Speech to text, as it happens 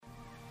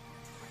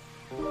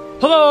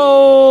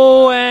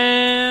Hello,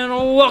 and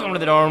welcome to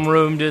the Dorm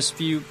Room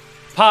Dispute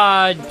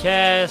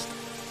Podcast.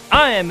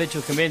 I am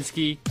Mitchell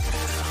Kaminsky.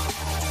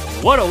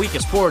 What a week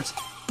of sports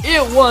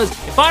it was.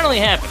 It finally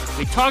happened.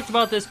 We talked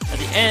about this at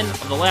the end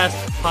of the last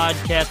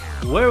podcast.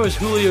 Where was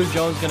Julio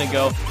Jones going to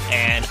go?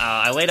 And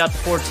I laid out the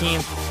 4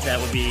 teams that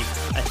would be,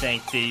 I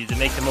think, to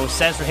make the most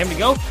sense for him to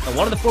go. And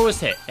one of the 4 was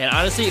hit. And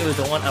honestly, it was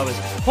the one I was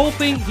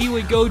hoping he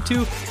would go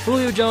to.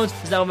 Julio Jones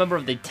is now a member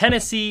of the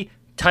Tennessee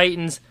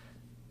Titans.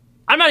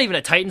 I'm not even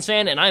a Titans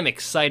fan, and I'm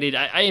excited.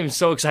 I am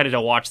so excited to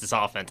watch this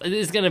offense.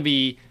 It's going to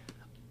be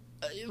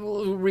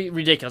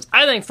ridiculous.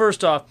 I think,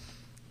 first off,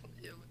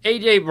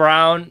 A.J.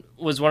 Brown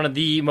was one of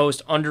the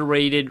most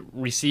underrated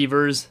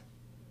receivers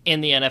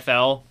in the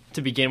NFL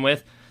to begin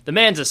with. The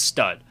man's a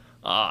stud.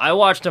 I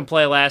watched him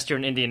play last year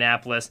in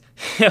Indianapolis.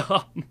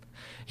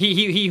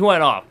 He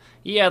went off.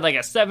 He had like a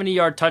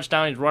 70-yard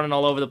touchdown. He's running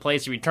all over the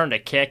place. He returned a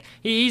kick.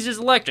 He's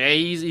just electric.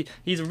 He's an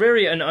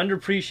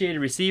underappreciated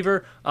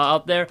receiver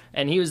out there,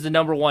 and he was the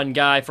number 1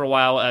 guy for a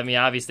while. I mean,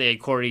 obviously, they had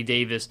Corey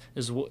Davis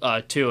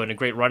too, and a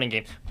great running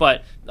game.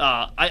 But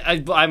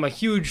I'm a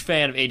huge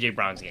fan of A.J.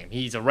 Brown's game.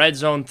 He's a red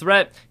zone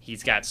threat.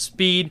 He's got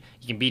speed.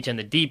 He can beat you in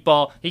the deep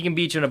ball. He can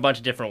beat you in a bunch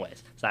of different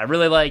ways. So I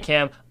really like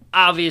him.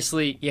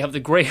 Obviously, you have the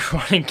great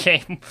running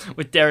game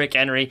with Derrick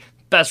Henry,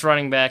 best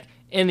running back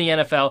in the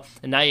NFL,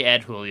 and now you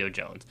add Julio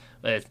Jones.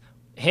 With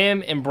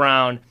him and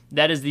Brown,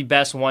 that is the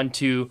best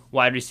 1-2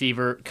 wide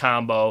receiver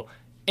combo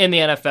in the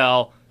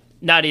NFL.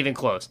 Not even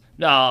close.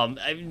 Not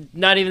even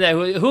that.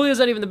 Julio's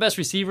not even the best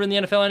receiver in the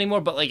NFL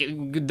anymore, but like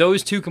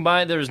those two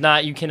combined,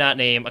 you cannot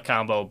name a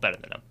combo better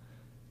than them.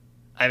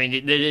 I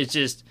mean, it's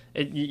just,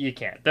 you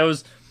can't.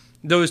 Those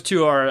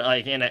two are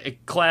like in a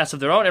class of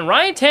their own. And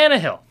Ryan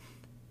Tannehill,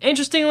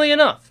 interestingly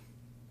enough,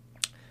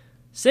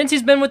 since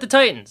he's been with the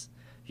Titans,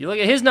 if you look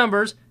at his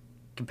numbers,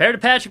 compared to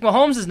Patrick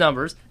Mahomes'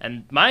 numbers,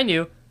 and mind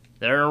you,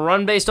 they're a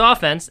run-based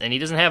offense, and he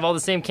doesn't have all the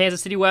same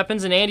Kansas City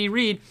weapons and Andy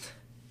Reid,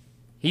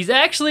 he's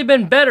actually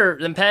been better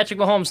than Patrick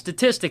Mahomes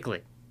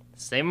statistically.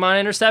 Same amount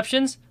of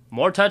interceptions,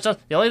 more touchdowns.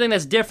 The only thing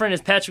that's different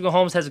is Patrick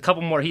Mahomes has a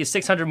couple more. He has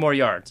 600 more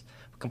yards.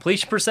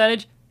 Completion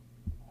percentage,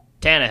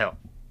 Tannehill.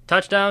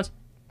 Touchdowns,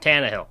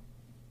 Tannehill.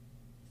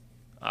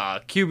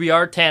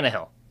 QBR,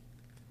 Tannehill.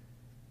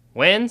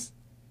 Wins,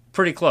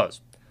 pretty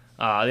close.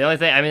 The only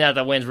thing, I mean, not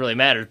that wins really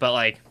matters, but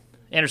like,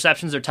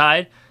 interceptions are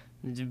tied,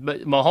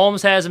 but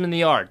Mahomes has them in the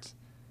yards.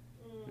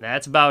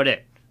 That's about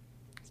it.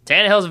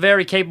 Tannehill's a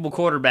very capable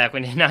quarterback.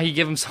 When now you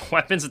give him some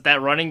weapons with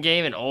that running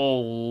game, and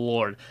oh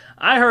Lord,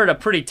 I heard a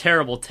pretty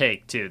terrible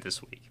take too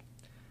this week.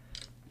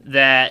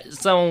 That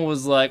someone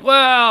was like,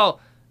 "Well,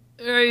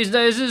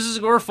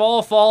 we're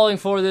falling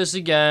for this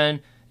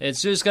again.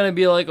 It's just going to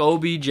be like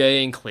OBJ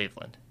in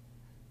Cleveland."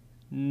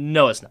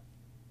 No, it's not.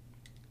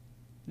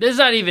 This is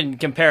not even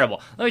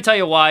comparable. Let me tell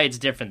you why it's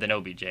different than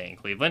OBJ in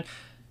Cleveland.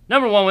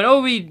 Number one, when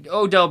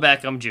Odell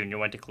Beckham Jr.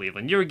 went to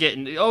Cleveland, you were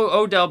getting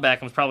Odell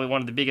Beckham's probably one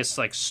of the biggest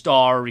like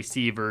star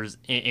receivers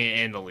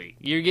in the league.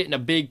 You're getting a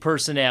big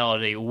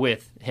personality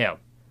with him.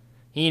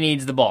 He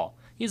needs the ball.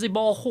 He's a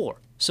ball whore.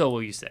 So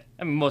will you say?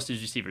 I mean, most of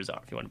his receivers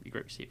are. If you want to be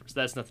great receivers,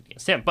 that's nothing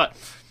against him. But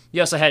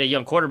you also had a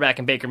young quarterback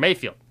in Baker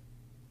Mayfield.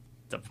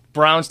 The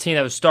Browns team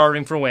that was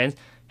starving for wins,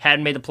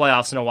 hadn't made the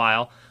playoffs in a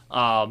while.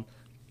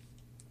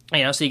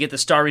 So you get the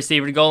star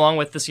receiver to go along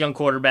with this young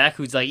quarterback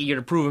who's like eager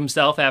to prove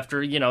himself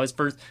after, his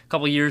first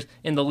couple years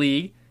in the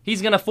league.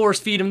 He's going to force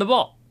feed him the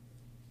ball.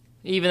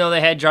 Even though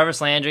they had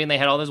Jarvis Landry and they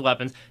had all those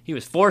weapons, he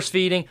was force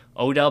feeding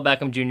Odell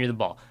Beckham Jr. the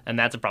ball. And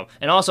that's a problem.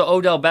 And also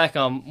Odell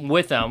Beckham,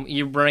 with them,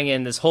 you bring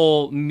in this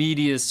whole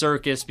media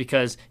circus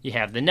because you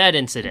have the net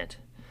incident.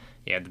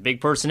 You have the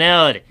big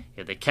personality. You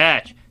have the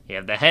catch. You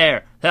have the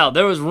hair. Hell,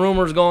 there was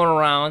rumors going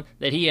around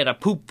that he had a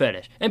poop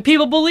fetish. And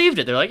people believed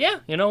it. They're like, yeah,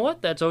 you know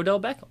what? That's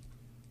Odell Beckham.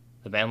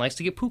 The man likes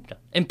to get pooped on.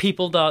 And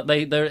people thought,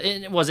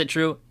 was it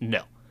true?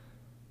 No.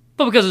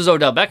 But because it was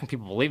Odell Beckham,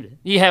 people believed it.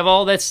 You have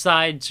all that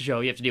side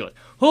show you have to deal with.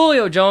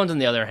 Julio Jones, on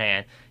the other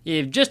hand, you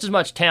have just as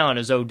much talent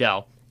as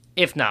Odell,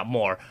 if not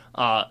more.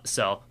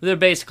 So they're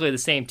basically the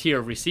same tier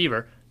of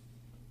receiver.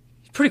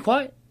 He's pretty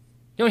quiet.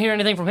 You don't hear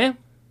anything from him.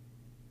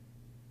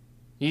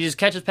 He just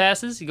catches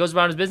passes. He goes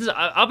about his business.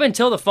 Up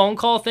until the phone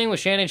call thing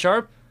with Shannon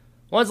Sharpe,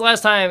 when's the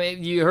last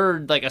time you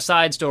heard like a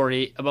side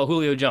story about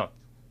Julio Jones?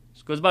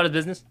 Just goes about his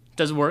business.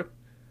 Doesn't work.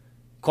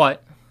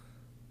 Quiet.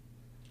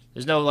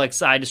 There's no like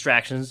side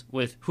distractions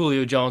with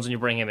Julio Jones when you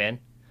bring him in.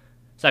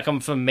 It's not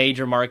coming from a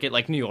major market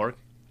like New York.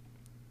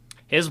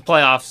 His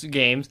playoffs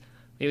games,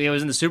 he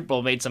was in the Super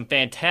Bowl, made some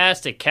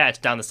fantastic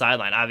catch down the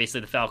sideline. Obviously,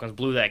 the Falcons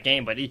blew that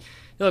game, but he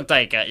looked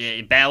like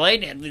a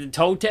ballet. The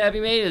toe tap he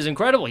made is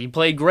incredible. He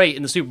played great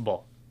in the Super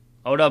Bowl.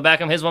 Odell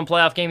Beckham, his one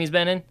playoff game he's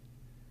been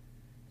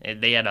in,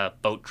 they had a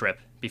boat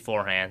trip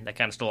beforehand. That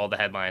kind of stole all the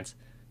headlines.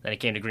 Then he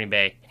came to Green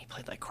Bay, and he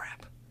played like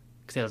crap.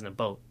 Because he was in a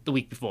boat the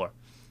week before.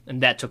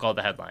 And that took all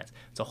the headlines.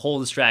 It's a whole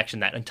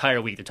distraction that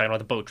entire week. They're talking about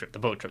the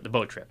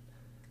boat trip.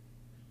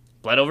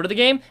 Bled over to the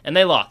game, and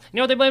they lost. You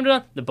know what they blamed it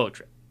on? The boat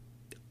trip.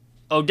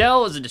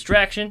 Odell is a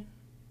distraction.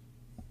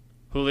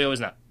 Julio is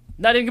not.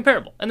 Not even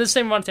comparable. And the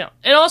same amount of talent.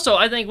 And also,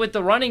 I think with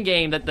the running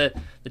game that the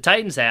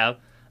Titans have,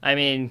 I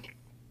mean,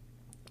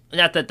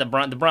 not that the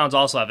Browns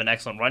also have an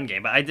excellent run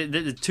game, but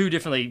the two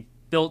differently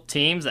built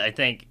teams, I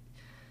think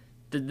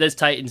this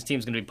Titans team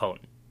is going to be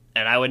potent.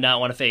 And I would not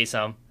want to face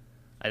them.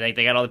 I think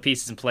they got all the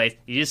pieces in place.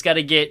 You just got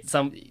to get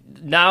some.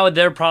 Now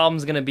their problem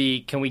is going to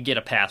be, can we get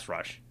a pass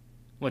rush?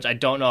 Which I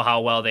don't know how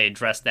well they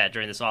addressed that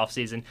during this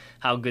offseason,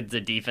 how good the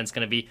defense is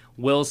going to be.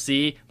 We'll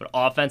see. But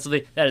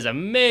offensively, that is a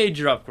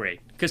major upgrade.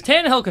 Because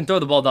Tannehill can throw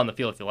the ball down the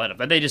field if you let him,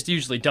 but they just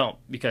usually don't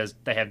because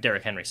they have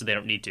Derrick Henry, so they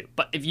don't need to.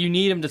 But if you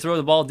need him to throw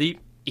the ball deep,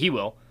 he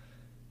will.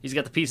 He's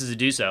got the pieces to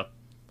do so.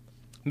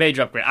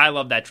 Major upgrade. I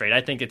love that trade.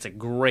 I think it's a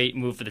great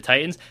move for the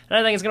Titans, and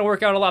I think it's going to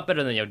work out a lot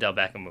better than the Odell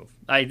Beckham move.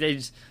 I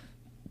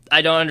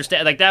don't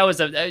understand. Like,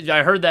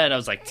 I heard that, and I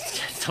was like,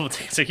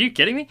 are you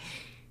kidding me?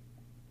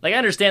 Like, I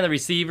understand the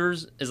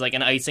receivers is like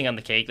an icing on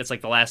the cake. That's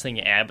like the last thing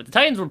you add. But the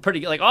Titans were pretty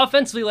good. Like,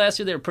 offensively last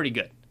year, they were pretty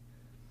good.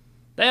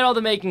 They had all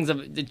the makings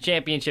of the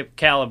championship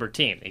caliber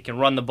team. They can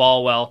run the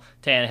ball well.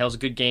 Tannehill's a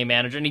good game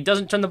manager, and he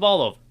doesn't turn the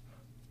ball over.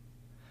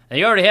 And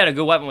you already had a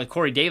good weapon with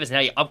Corey Davis. Now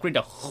you upgrade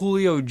to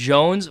Julio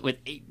Jones with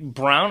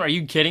Brown. Are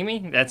you kidding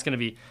me? That's going to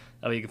be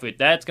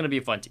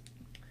a fun team.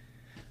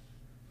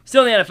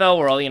 Still in the NFL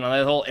world,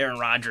 the whole Aaron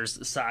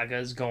Rodgers saga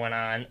is going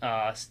on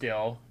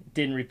still.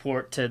 Didn't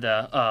report to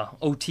the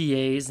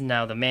OTAs,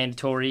 now the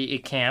mandatory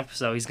camp,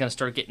 so he's going to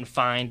start getting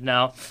fined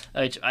now.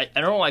 I don't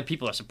know why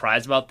people are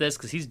surprised about this,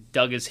 because he's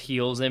dug his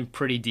heels in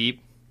pretty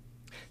deep.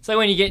 It's like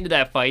when you get into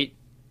that fight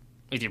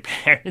with your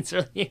parents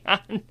early on,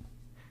 and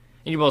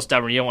you're both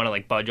stubborn, you don't want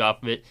to budge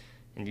off of it,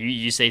 and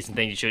you say some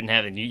things you shouldn't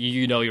have, and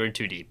you know you're in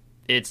too deep.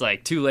 It's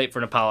too late for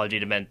an apology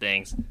to mend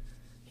things.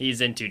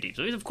 He's in too deep,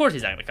 so of course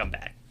he's not going to come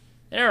back.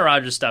 Aaron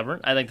Rodgers is stubborn.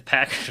 I think the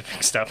Packers are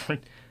being stubborn.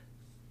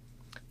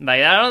 I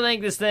don't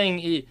think this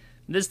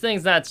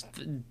thing's not,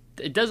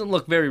 it doesn't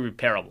look very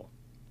repairable.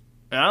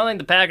 And I don't think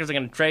the Packers are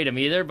going to trade him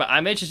either, but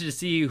I'm interested to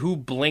see who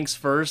blinks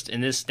first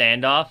in this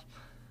standoff.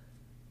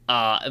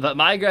 But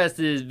my guess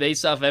is,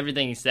 based off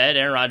everything he said,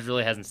 Aaron Rodgers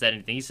really hasn't said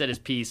anything. He said his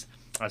piece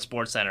on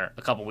SportsCenter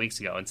a couple weeks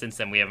ago, and since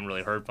then we haven't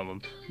really heard from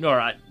him,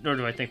 nor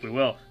do I think we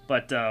will.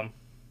 But, I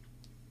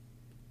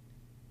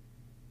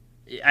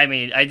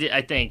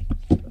think,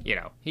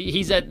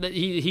 he's at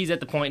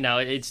the point now,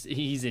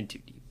 he's in too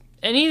deep.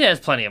 And he has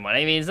plenty of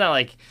money. I mean, it's not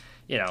like,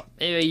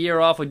 a year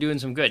off with doing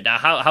some good. Now,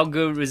 how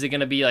good is it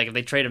going to be if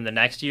they trade him the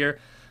next year?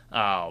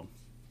 After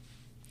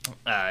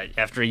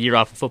a year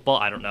off of football?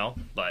 I don't know.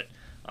 But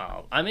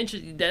I'm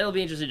interested. That'll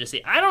be interesting to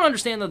see. I don't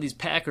understand, though, these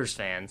Packers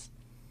fans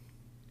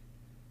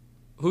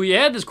who you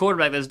had this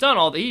quarterback that's done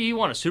all. He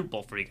won a Super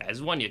Bowl for you guys.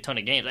 He won you a ton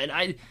of games. And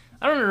I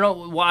don't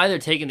know why they're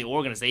taking the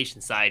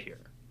organization side here.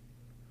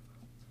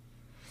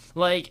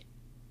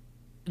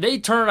 They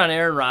turn on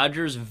Aaron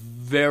Rodgers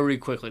very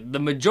quickly. The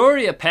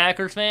majority of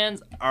Packers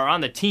fans are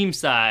on the team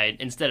side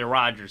instead of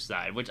Rodgers'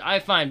 side, which I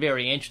find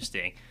very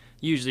interesting.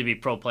 Usually be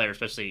pro player,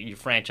 especially your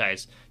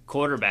franchise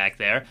quarterback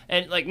there.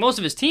 And most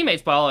of his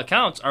teammates, by all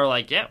accounts, are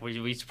yeah,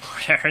 we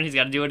support Aaron. He's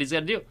got to do what he's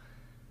got to do.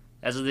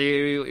 That's what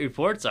the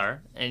reports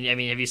are. And, have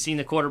you seen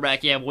the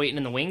quarterback you have waiting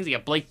in the wings? You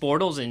got Blake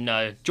Bortles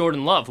and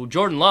Jordan Love, who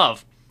Jordan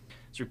Love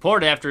is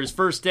reported after his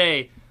first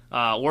day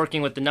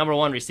working with the number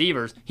one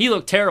receivers. He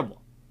looked terrible.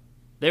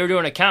 They were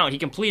doing a count. He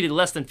completed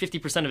less than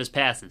 50% of his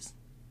passes.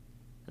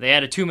 They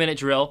had a 2-minute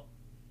drill.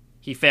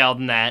 He failed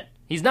in that.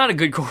 He's not a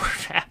good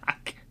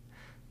quarterback.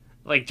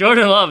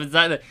 Jordan Love is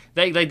not.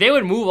 They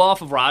would move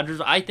off of Rodgers.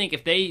 I think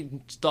if they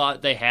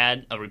thought they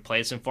had a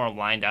replacement for him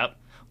lined up,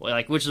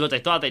 which is what they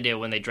thought they did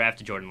when they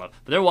drafted Jordan Love.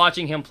 But they're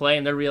watching him play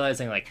and they're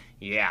realizing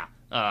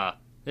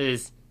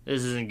this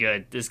isn't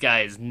good. This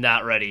guy is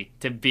not ready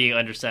to be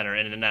under center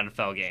in an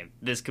NFL game.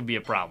 This could be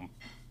a problem.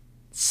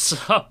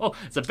 So,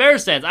 as a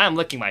Bears fans, I am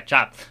licking my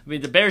chop.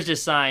 The Bears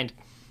just signed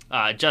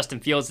Justin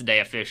Fields today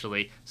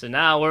officially. So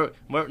now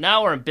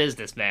we're in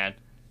business, man.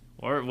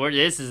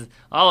 This is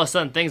all of a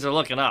sudden things are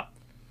looking up.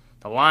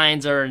 The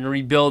Lions are in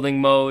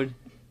rebuilding mode.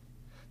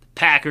 The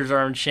Packers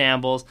are in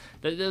shambles.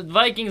 The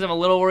Vikings I'm a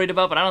little worried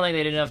about, but I don't think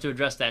they did enough to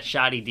address that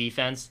shoddy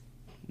defense.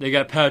 They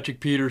got Patrick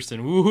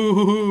Peterson.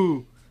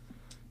 Woo-hoo-hoo-hoo.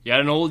 You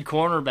got an old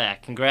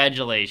cornerback.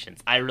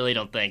 Congratulations. I really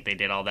don't think they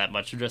did all that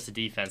much to address the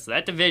defense. So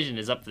that division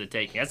is up to the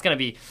taking. That's gonna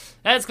be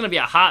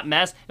a hot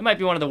mess. It might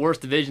be one of the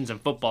worst divisions in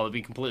football, to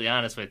be completely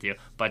honest with you.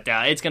 But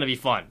it's gonna be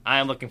fun. I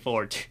am looking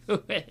forward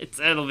to it.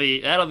 That'll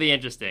be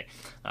interesting.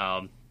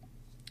 It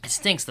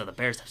stinks though. The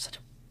Bears have such a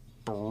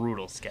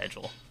brutal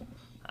schedule.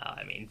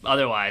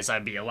 Otherwise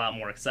I'd be a lot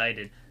more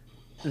excited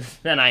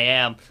than I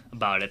am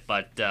about it.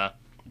 But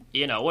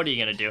what are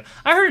you going to do?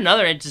 I heard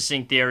another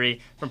interesting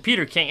theory from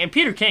Peter King. And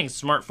Peter King's a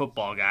smart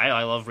football guy.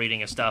 I love reading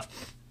his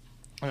stuff.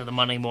 The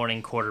Monday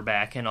Morning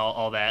Quarterback and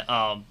all that.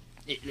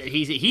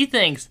 He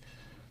thinks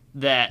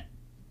that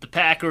the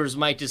Packers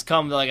might just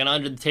come to an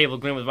under-the-table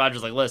agreement with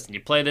Rodgers. Listen,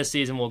 you play this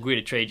season, we'll agree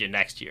to trade you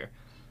next year.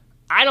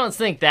 I don't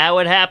think that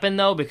would happen,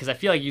 though, because I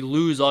feel like you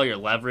lose all your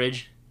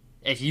leverage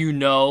if you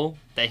know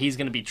that he's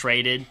going to be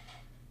traded.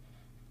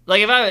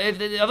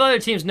 If other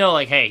teams know,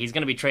 hey, he's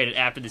going to be traded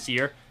after this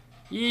year,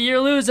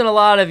 you're losing a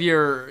lot of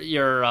your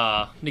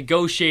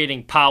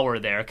negotiating power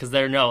there because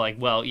they're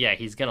well, yeah,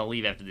 he's gonna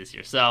leave after this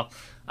year. So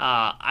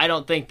I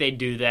don't think they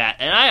do that.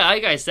 And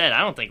like I said,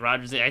 I don't think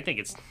Rodgers. I think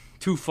it's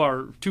too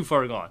far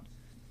gone.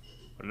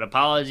 Would an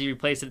apology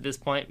replace it at this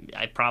point?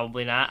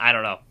 Probably not. I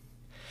don't know.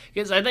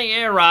 Because I think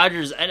Aaron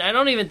Rodgers, and I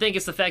don't even think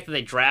it's the fact that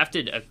they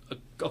drafted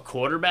a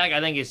quarterback. I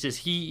think it's just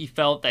he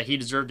felt that he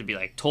deserved to be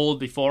told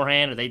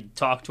beforehand, or they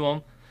talked to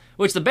him,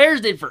 which the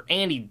Bears did for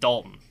Andy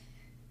Dalton,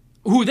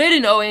 who they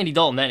didn't owe Andy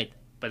Dalton anything,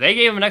 but they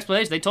gave him an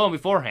explanation. They told him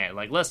beforehand,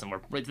 listen,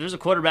 if there's a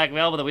quarterback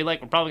available that we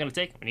like, we're probably going to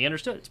take him, and he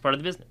understood. It's part of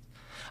the business.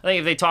 I think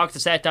if they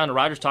sat down to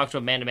Rodgers, talked to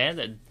him man to man,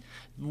 that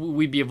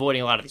we'd be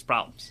avoiding a lot of these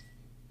problems,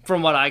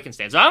 from what I can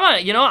stand. So I'm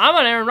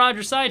on Aaron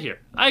Rodgers' side here.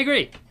 I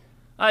agree.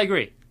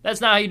 That's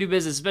not how you do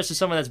business, especially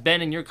someone that's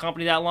been in your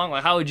company that long.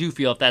 How would you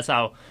feel if that's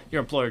how your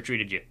employer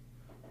treated you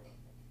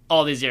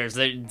all these years?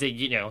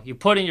 You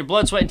put in your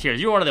blood, sweat, and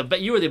tears. You were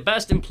the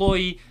best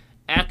employee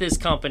at this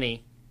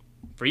company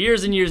for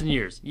years and years and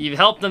years. You've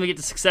helped them get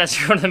to success.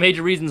 You're one of the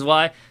major reasons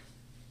why.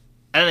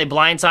 And then they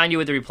blindside you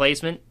with the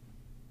replacement.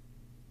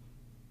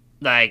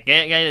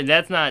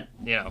 That's not,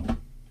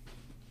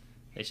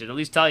 they should at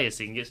least tell you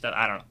so you can get stuff.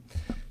 I don't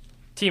know.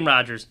 Team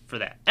Rodgers for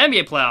that.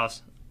 NBA playoffs,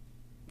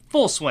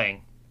 full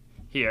swing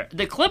here.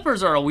 The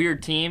Clippers are a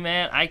weird team,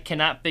 man. I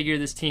cannot figure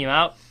this team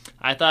out.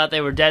 I thought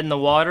they were dead in the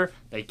water.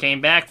 They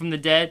came back from the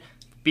dead,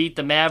 beat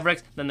the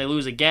Mavericks, then they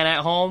lose again at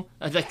home.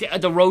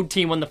 The road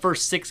team won the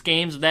first 6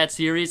 games of that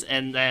series,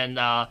 and then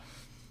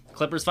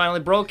Clippers finally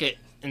broke it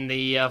in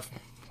the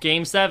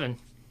Game 7.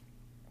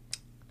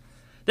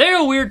 They're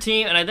a weird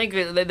team, and I think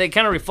they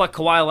kind of reflect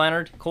Kawhi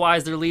Leonard.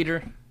 Kawhi's their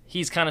leader.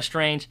 He's kind of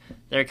strange.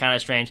 They're kind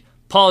of strange.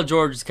 Paul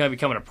George is kind of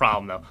becoming a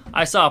problem, though.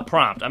 I saw a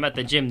prompt. I'm at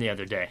the gym the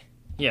other day.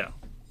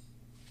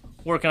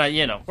 Working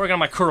on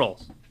my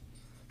curls.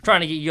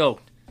 Trying to get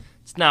yoked.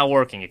 It's not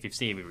working if you've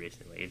seen me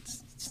recently.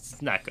 It's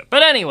not good.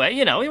 But anyway,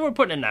 we were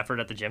putting in an effort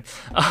at the gym.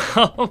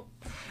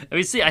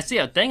 I see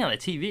a thing on the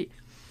TV.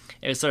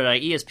 It was sort of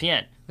like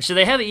ESPN. So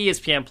they have the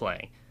ESPN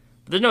playing.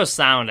 But there's no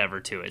sound ever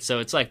to it. So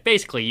it's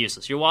basically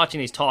useless. You're watching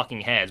these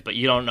talking heads, but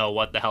you don't know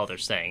what the hell they're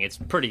saying. It's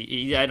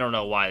pretty, I don't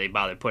know why they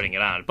bothered putting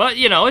it on. But,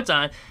 it's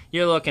on.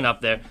 You're looking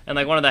up there. And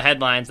one of the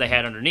headlines they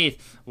had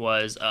underneath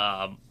was,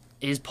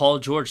 is Paul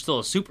George still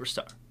a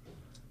superstar?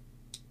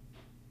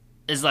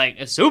 Is a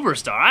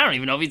superstar. I don't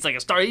even know if he's a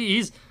star.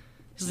 He's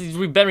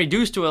been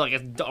reduced to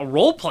a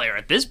role player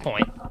at this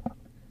point.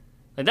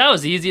 That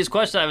was the easiest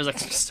question. I was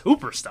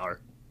superstar.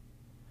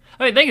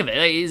 I mean, think of it.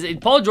 Is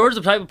Paul George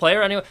the type of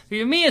player? Anyway,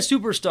 for me, a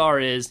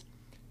superstar is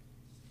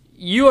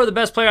you are the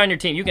best player on your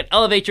team. You can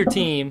elevate your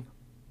team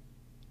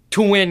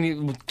to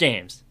win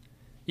games.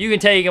 You can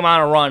take them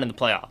on a run in the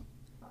playoff.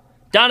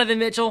 Donovan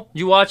Mitchell, did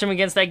you watch him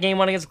against that game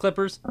 1 against the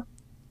Clippers?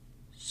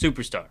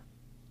 Superstar.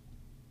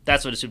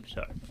 That's what a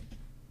superstar.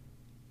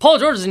 Paul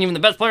George isn't even the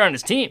best player on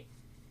his team.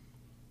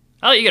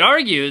 Oh, you could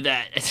argue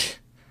that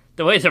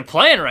the way they're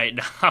playing right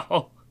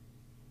now,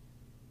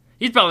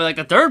 he's probably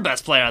the 3rd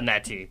best player on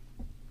that team.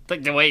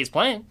 The way he's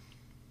playing.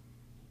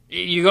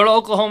 You go to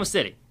Oklahoma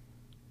City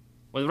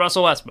with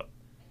Russell Westbrook,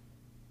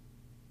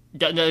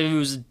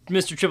 who's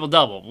Mr.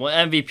 Triple-Double,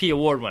 MVP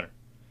award winner.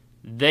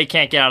 They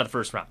can't get out of the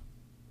first round.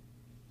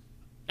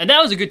 And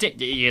that was a good team.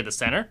 You had the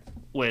center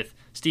with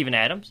Steven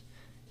Adams.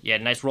 You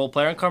had a nice role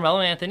player in Carmelo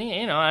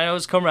Anthony. I know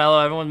it's Carmelo.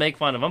 Everyone make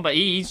fun of him, but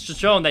he's just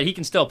shown that he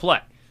can still play.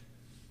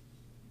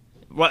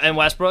 And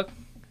Westbrook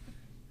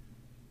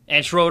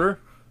and Schroeder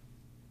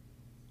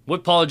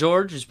with Paul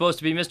George, who's supposed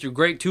to be Mr.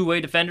 Great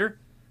two-way defender,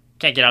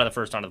 can't get out of the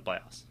first round of the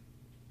playoffs.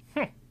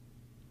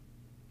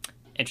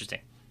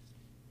 Interesting.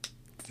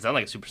 Doesn't sound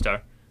like a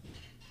superstar.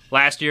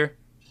 Last year,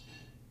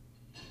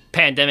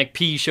 Pandemic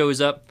P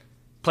shows up,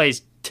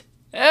 plays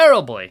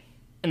terribly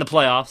in the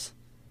playoffs,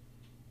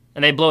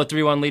 and they blow a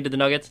 3-1 lead to the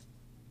Nuggets.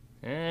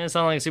 It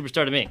sounds like a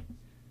superstar to me.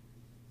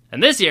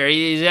 And this year,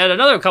 he's had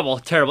another couple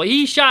terrible.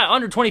 He shot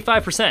under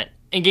 25%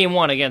 in Game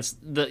 1 against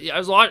the. It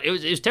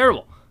was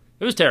terrible.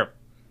 It was terrible.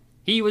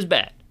 He was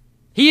bad.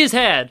 He has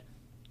had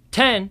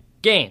 10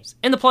 games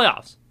in the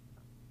playoffs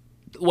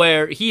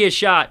where he has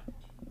shot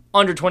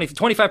under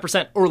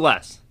 25% or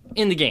less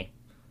in the game.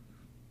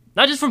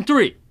 Not just from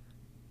 3.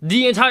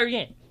 The entire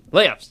game.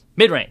 Layups,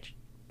 mid-range,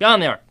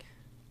 beyond the arc.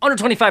 Under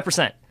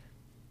 25%.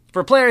 For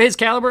a player of his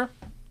caliber,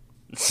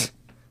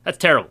 that's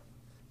terrible.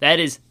 That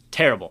is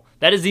terrible.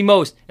 That is the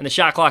most in the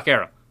shot clock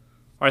era.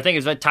 Or I think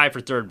it's tied for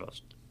 3rd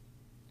most.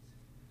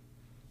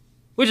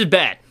 Which is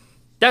bad.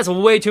 That's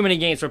way too many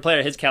games for a player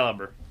of his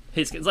caliber.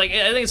 I think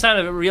it's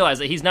time to realize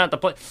that he's not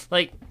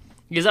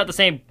he's not the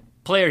same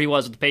player he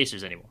was with the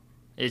Pacers anymore.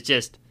 It's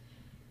just,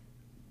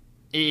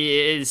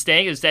 it's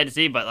staying. It's sad to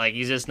see, but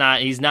he's just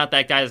not. He's not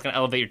that guy that's going to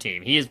elevate your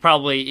team. He is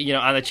probably,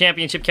 on the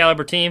championship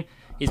caliber team,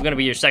 he's going to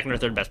be your 2nd or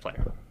 3rd best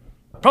player.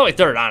 Probably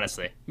 3rd,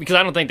 honestly, because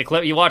I don't think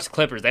you watch the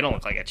Clippers, they don't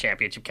look like a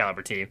championship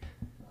caliber team.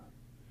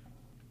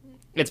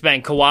 It's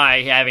been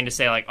Kawhi having to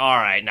say all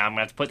right, now I'm going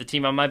to have to put the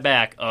team on my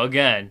back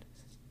again.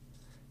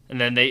 And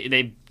then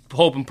they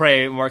hope and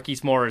pray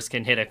Marquise Morris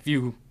can hit a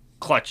few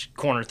clutch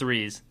corner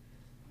threes.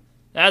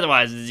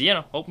 Otherwise,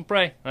 hope and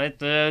pray. Right?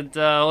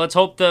 Let's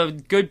hope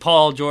the good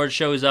Paul George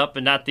shows up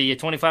and not the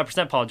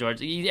 25% Paul George.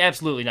 He's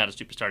absolutely not a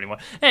superstar anymore.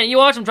 And you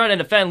watch him try to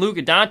defend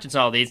Luka Doncic and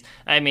all these.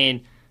 I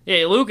mean,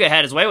 yeah, Luka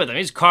had his way with him.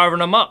 He's carving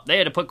him up. They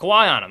had to put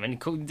Kawhi on him.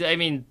 And I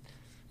mean,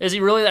 is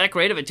he really that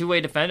great of a two-way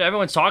defender?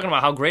 Everyone's talking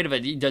about how great of a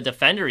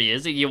defender he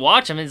is. You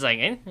watch him, and it's like,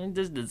 it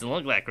doesn't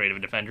look that great of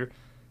a defender.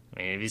 I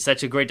mean, if he's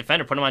such a great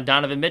defender, put him on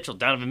Donovan Mitchell.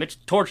 Donovan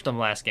Mitchell torched him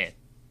last game.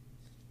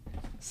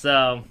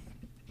 So,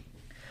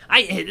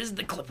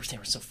 the Clippers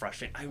team are so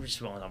frustrating. I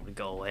just want them to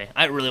go away.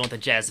 I really want the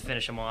Jazz to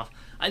finish them off.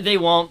 They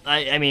won't.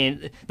 I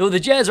mean, though the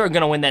Jazz are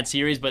going to win that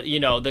series, but,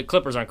 the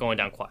Clippers aren't going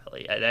down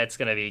quietly. That's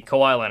going to be,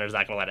 Kawhi Leonard's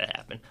not going to let it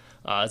happen.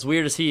 As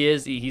weird as he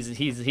is,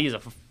 he's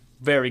a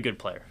very good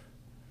player.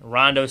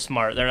 Rondo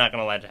Smart, they're not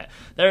going to let it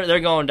happen. They're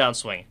going down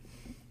swinging.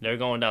 They're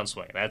going down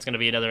swinging. That's going to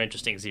be another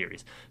interesting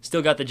series.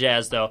 Still got the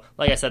Jazz, though.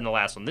 Like I said in the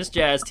last one, this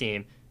Jazz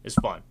team is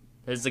fun.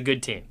 This is a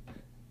good team.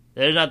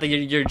 They're not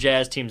your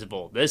Jazz teams of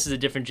old. This is a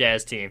different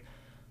Jazz team.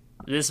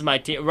 This is my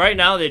team. Right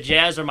now, the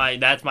Jazz are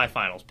that's my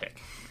finals pick.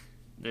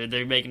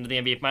 They're making it to the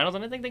NBA Finals,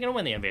 and I think they're going to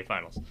win the NBA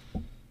Finals.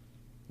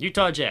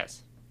 Utah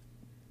Jazz.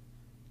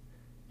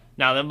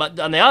 Now,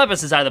 on the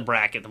opposite side of the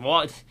bracket,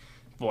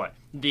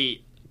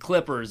 the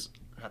Clippers,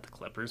 not the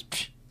Clippers,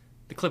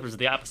 the Clippers are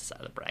the opposite side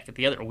of the bracket,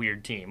 the other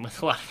weird team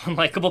with a lot of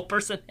unlikable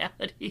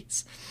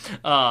personalities.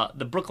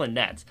 The Brooklyn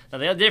Nets. Now,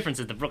 the other difference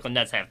is the Brooklyn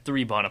Nets have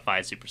 3 bona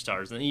fide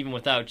superstars, and even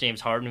without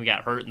James Harden, who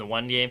got hurt in the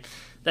one game,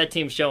 that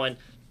team's showing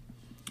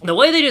the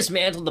way they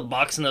dismantled the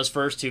Bucks in those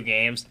first 2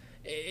 games.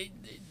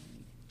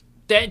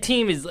 That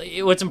team is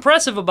what's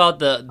impressive about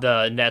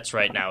the Nets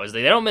right now is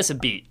they don't miss a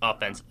beat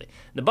offensively.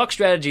 The Bucks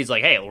strategy is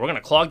like, hey, we're going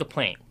to clog the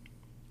paint.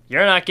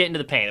 You're not getting to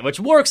the paint, which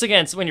works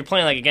against when you're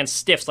playing against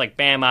stiffs like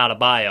Bam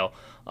Adebayo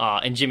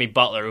and Jimmy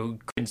Butler, who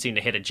couldn't seem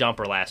to hit a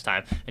jumper last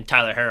time, and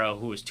Tyler Herro,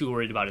 who was too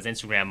worried about his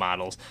Instagram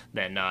models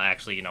than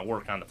actually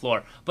work on the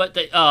floor. But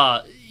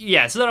so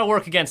that'll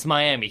work against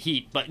Miami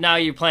Heat. But now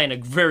you're playing a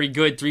very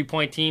good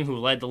 3-point team who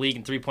led the league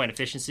in 3-point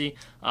efficiency.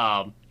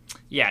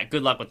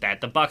 Good luck with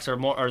that.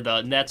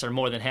 The Nets are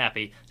more than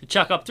happy to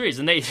chuck up threes,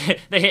 and they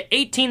hit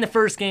 18 the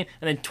first game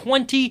and then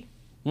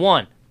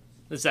 21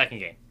 the second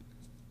game.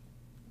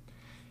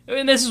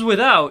 And this is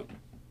without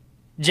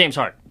James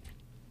Harden.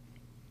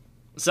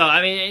 So,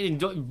 I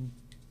mean,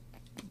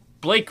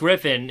 Blake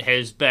Griffin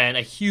has been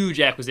a huge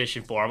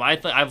acquisition for him.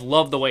 I've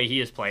loved the way he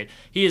has played.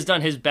 He has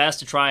done his best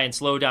to try and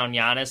slow down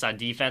Giannis on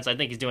defense. I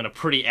think he's doing a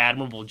pretty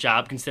admirable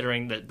job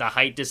considering the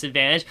height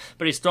disadvantage.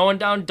 But he's throwing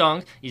down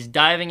dunks. He's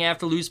diving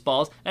after loose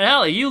balls. And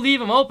hell, you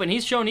leave him open,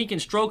 he's shown he can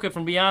stroke it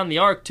from beyond the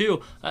arc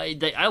too.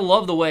 I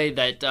love the way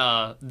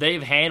that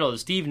they've handled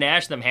Steve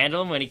Nash. Them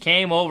handled him when he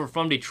came over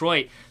from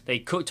Detroit. They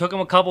took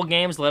him a couple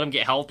games, let him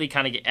get healthy,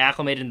 kind of get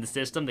acclimated in the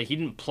system. He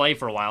didn't play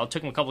for a while. It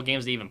took him a couple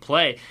games to even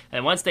play.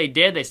 And once they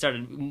did, they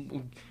started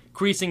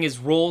increasing his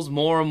roles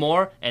more and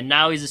more, and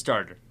now he's a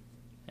starter.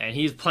 And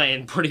he's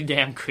playing pretty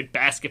damn good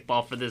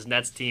basketball for this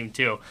Nets team,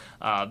 too.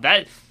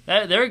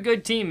 They're a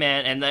good team,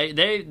 man. And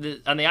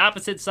they on the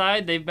opposite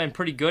side, they've been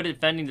pretty good at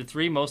defending the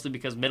 3, mostly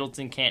because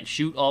Middleton can't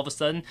shoot all of a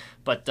sudden.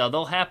 But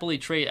they'll happily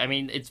trade. I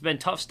mean, it's been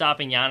tough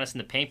stopping Giannis in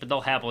the paint, but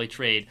they'll happily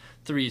trade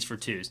 3s for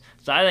 2s.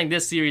 So I think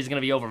this series is going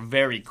to be over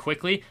very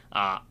quickly.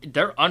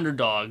 They're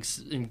underdogs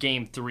in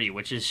Game 3,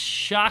 which is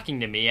shocking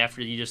to me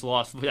after you just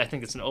lost. I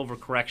think it's an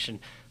overcorrection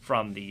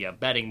from the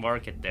betting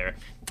market there.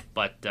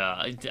 But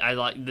I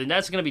like the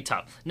Nets are going to be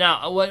tough.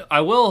 Now, what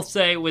I will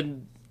say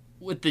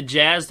with the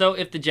Jazz, though,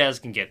 if the Jazz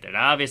can get there.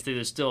 Now, obviously,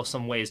 there's still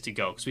some ways to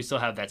go because we still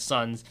have that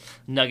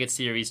Suns-Nuggets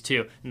series,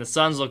 too. And the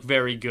Suns look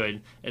very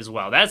good as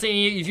well. If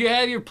you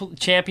have your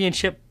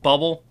championship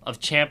bubble of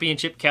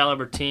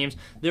championship-caliber teams,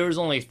 there's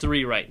only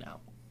 3 right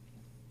now.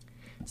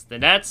 It's the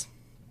Nets,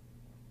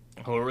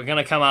 who are going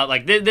to come out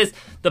like this.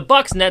 The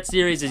Bucks-Nets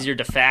series is your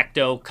de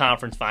facto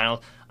conference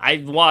finals. I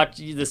watched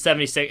the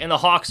 76, and the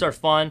Hawks are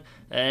fun,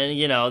 and,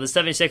 the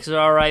 76ers are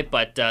all right,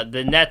 but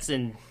the Nets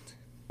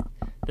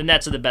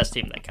are the best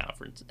team in that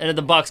conference. And if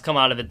the Bucks come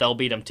out of it, they'll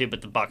beat them too,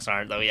 but the Bucks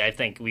aren't, though. I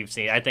think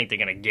they're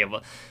going to give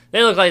up.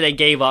 They look like they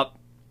gave up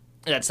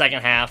that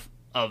second half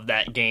of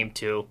that game,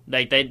 too.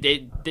 Like,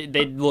 they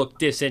look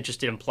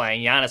disinterested in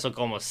playing. Giannis looked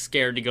almost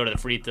scared to go to the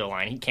free throw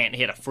line. He can't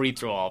hit a free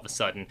throw all of a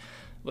sudden,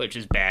 which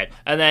is bad.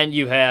 And then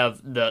you have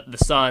the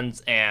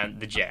Suns and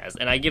the Jazz.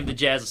 And I give the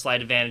Jazz a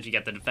slight advantage. You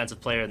got the Defensive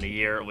Player of the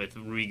Year with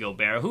Rudy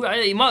Gobert.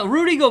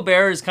 Rudy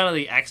Gobert is kind of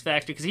the X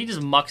factor because he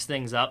just mucks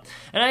things up.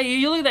 And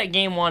you look at that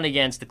Game 1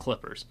 against the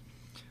Clippers.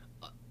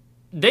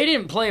 They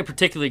didn't play a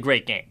particularly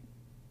great game.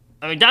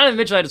 I mean, Donovan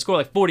Mitchell had to score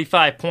like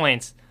 45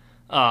 points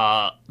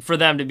for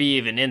them to be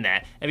even in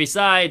that. And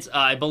besides,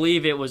 I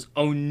believe it was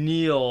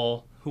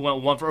O'Neal who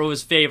went it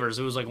was Favors.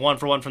 It was like 1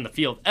 for 1 from the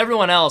field.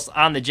 Everyone else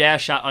on the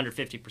Jazz shot under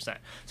 50%. So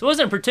it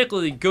wasn't a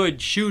particularly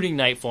good shooting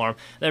night for them.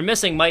 They're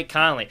missing Mike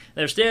Conley.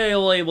 They're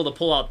still able to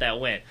pull out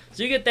that win.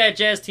 So you get that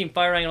Jazz team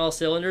firing on all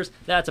cylinders,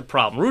 that's a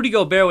problem. Rudy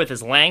Gobert with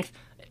his length,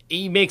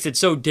 he makes it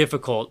so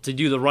difficult to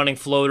do the running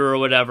floater or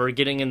whatever,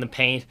 getting in the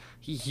paint.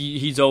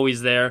 He's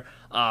always there.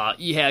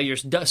 You have your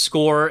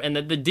scorer, and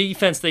the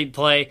defense they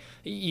play.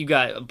 You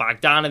got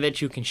Bogdanovich,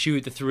 who can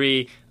shoot the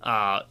three.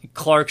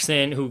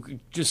 Clarkson, who can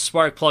just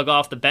spark plug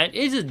off the bench.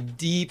 It's a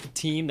deep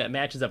team that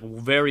matches up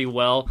very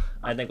well,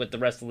 I think, with the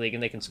rest of the league,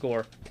 and they can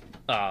score.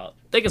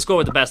 They can score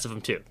with the best of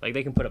them too. Like,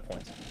 they can put up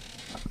points.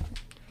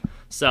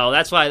 So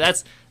that's why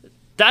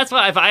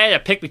if I had to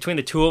pick between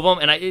the two of them,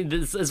 and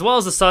as well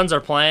as the Suns are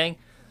playing,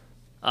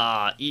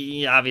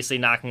 obviously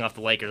knocking off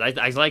the Lakers.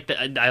 I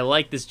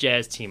like this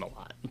Jazz team a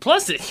lot.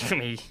 Plus,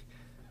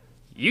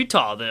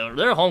 Utah,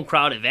 their home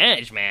crowd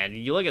advantage, man.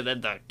 You look at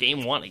the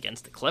game one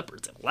against the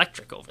Clippers,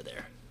 electric over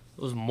there.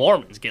 Those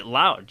Mormons get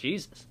loud,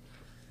 Jesus.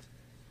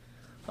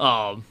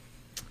 So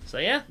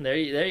yeah, there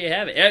you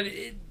have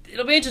it.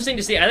 It'll be interesting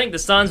to see. I think the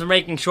Suns are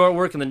making short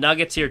work, and the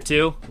Nuggets here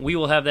too. We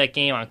will have that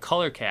game on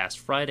Colorcast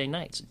Friday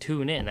night, so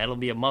tune in. That'll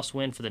be a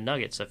must-win for the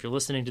Nuggets. So if you're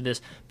listening to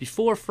this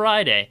before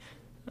Friday,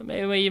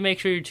 maybe you make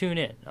sure you tune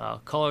in.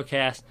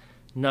 Colorcast,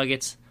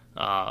 Nuggets,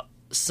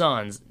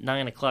 Suns,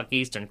 9 o'clock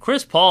Eastern.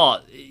 Chris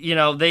Paul,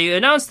 they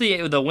announced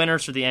the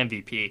winners for the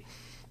MVP.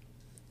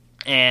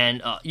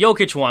 And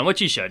Jokic won, which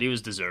he should. He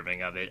was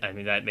deserving of it. I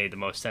mean, that made the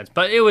most sense.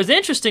 But it was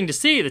interesting to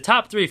see the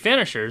top three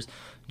finishers,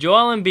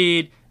 Joel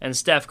Embiid and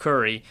Steph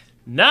Curry,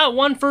 not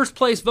one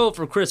first-place vote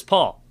for Chris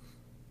Paul.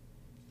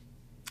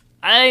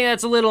 I think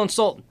that's a little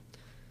insulting.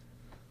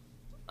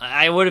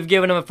 I would have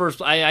given him a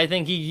first. I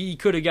think he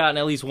could have gotten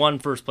at least one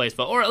first-place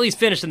vote, or at least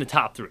finished in the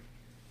top three.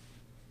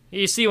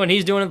 You see when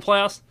he's doing in the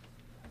playoffs?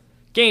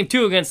 Game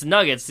 2 against the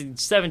Nuggets,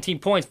 17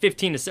 points,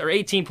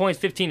 18 points,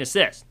 15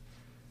 assists.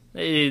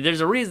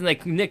 There's a reason they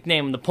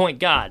nickname him the Point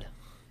God.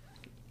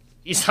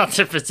 He's out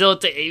there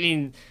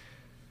facilitating.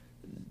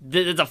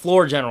 It's a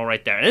floor general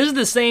right there. And this is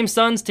the same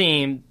Suns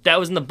team that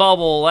was in the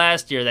bubble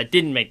last year that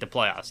didn't make the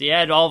playoffs. You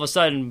had all of a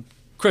sudden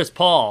Chris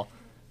Paul,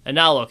 and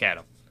now look at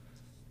him.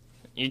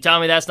 You tell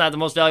me that's not the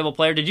most valuable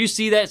player? Did you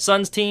see that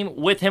Suns team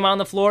with him on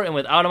the floor and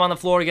without him on the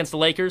floor against the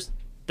Lakers?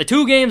 The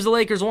 2 games the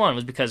Lakers won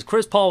was because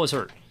Chris Paul was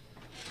hurt.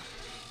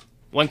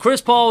 When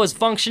Chris Paul was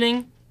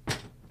functioning,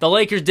 the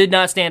Lakers did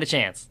not stand a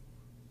chance.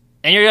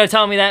 And you're going to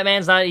tell me that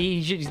man's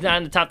he's not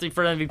in the top 3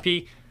 for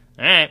MVP?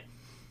 All right.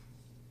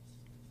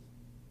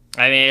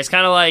 I mean, it's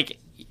kind of like,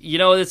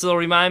 what this will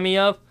remind me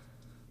of?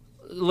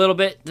 A little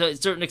bit, to a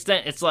certain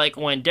extent. It's like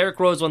when Derrick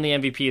Rose won the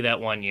MVP that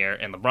one year,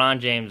 and LeBron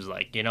James was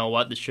like, you know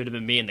what, this should have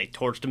been me, and they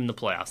torched him in the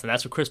playoffs. And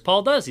that's what Chris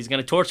Paul does. He's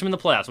going to torch him in the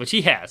playoffs, which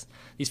he has,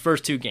 these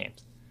first 2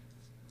 games.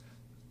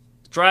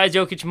 Try as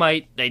Jokic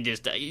might,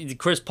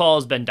 Chris Paul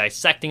has been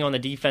dissecting on the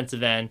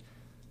defensive end.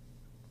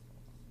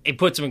 It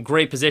puts him in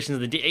great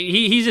positions.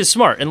 He's just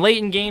smart. And late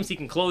in games, he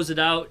can close it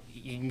out.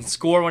 He can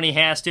score when he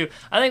has to.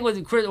 I think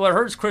what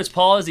hurts Chris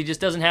Paul is he just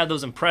doesn't have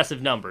those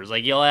impressive numbers.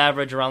 Like, he'll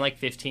average around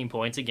 15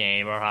 points a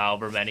game or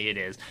however many it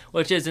is,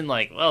 which isn't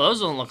those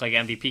don't look like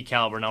MVP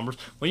caliber numbers.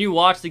 When you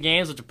watch the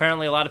games, which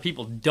apparently a lot of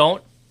people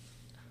don't,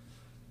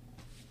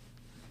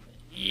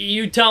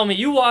 you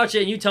watch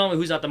it and you tell me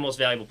who's not the most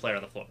valuable player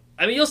on the floor.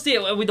 I mean, you'll see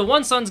it with the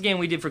one Suns game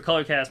we did for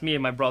Colorcast, me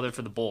and my brother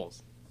for the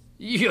Bulls.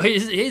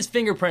 His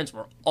fingerprints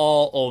were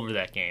all over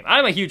that game.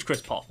 I'm a huge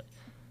Chris Paul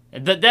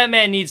fan. That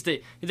man needs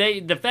to.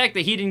 The fact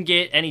that he didn't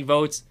get any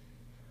votes,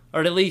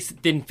 or at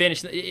least didn't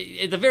finish,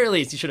 at the very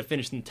least, he should have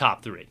finished in the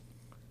top 3.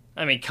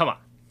 I mean, come on.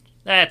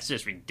 That's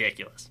just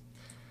ridiculous.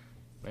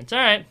 It's all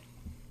right.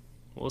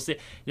 We'll see.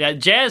 Yeah,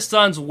 Jazz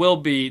Suns that'll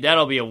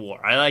be a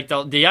war. I like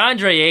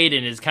DeAndre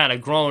Ayton is kind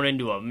of grown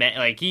into a man.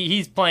 Like,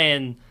 he's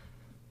playing.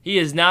 He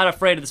is not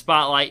afraid of the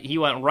spotlight. He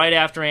went right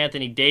after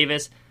Anthony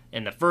Davis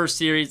in the first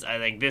series. I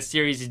think this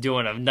series he's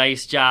doing a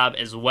nice job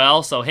as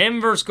well. So him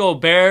versus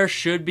Gobert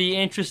should be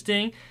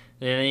interesting.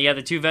 And then you got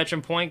the 2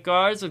 veteran point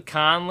guards with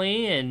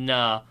Conley and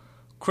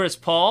Chris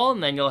Paul,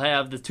 and then you'll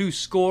have the 2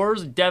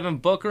 scorers, Devin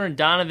Booker and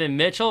Donovan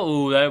Mitchell.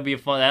 Ooh, that'll be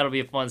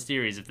a fun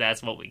series if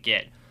that's what we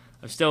get.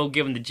 I'm still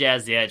giving the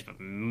Jazz the edge,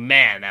 but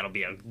man,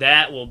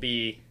 that will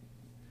be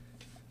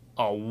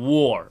a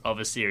war of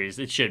a series.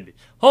 It should be.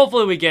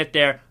 Hopefully we get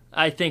there.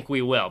 I think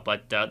we will,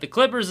 but the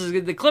Clippers are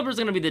going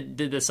to be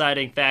the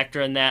deciding factor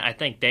in that. I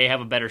think they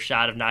have a better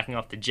shot of knocking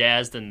off the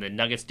Jazz than the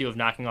Nuggets do of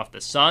knocking off the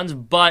Suns.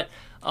 But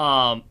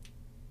the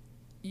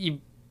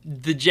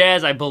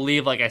Jazz, I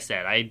believe, like I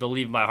said, I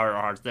believe in my heart of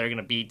hearts they're going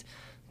to beat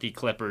the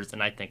Clippers,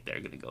 and I think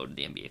they're going to go to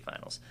the NBA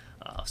Finals.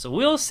 So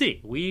we'll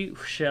see. We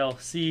shall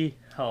see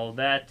how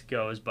that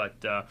goes. But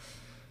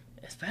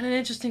it's been an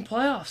interesting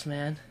playoffs,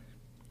 man.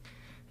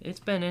 It's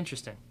been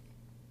interesting.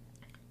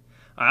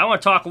 All right, I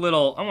want to talk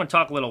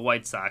a little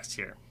White Sox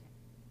here,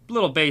 a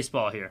little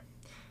baseball here.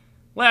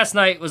 Last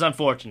night was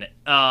unfortunate.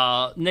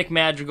 Nick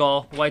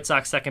Madrigal, White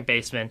Sox second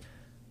baseman,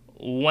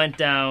 went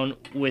down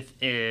with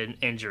an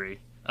injury.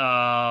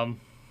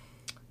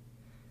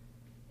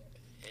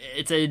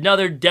 It's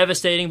another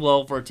devastating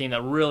blow for a team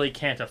that really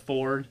can't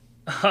afford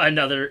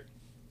another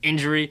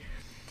injury.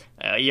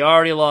 You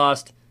already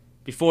lost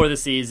before the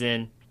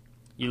season.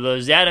 You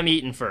lose Adam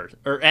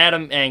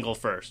Engel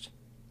first,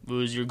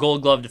 who's your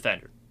Gold Glove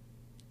defender.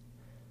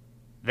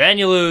 Then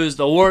you lose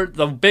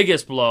the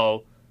biggest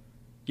blow.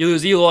 You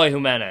lose Eloy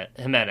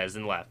Jimenez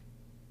in left.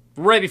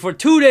 right before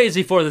 2 days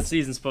before the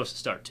season's supposed to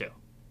start too.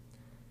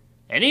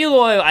 And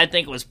Eloy, I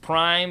think, was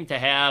primed to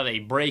have a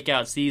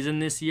breakout season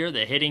this year.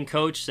 The hitting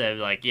coach said,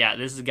 like, yeah,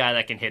 this is a guy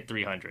that can hit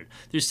 300.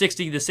 Through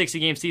the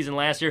 60-game season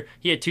last year,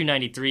 he had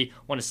 293,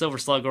 won a Silver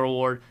Slugger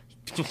award,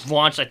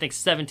 launched, I think,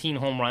 17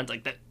 home runs.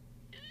 Like that,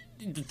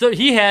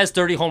 he has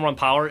 30 home run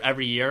power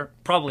every year,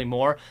 probably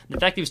more. The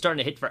fact he was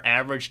starting to hit for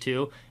average,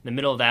 too, in the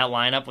middle of that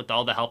lineup with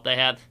all the help they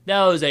had,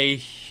 that was a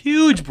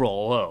huge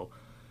blow.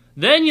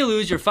 Then you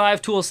lose your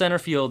 5-tool center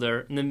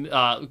fielder in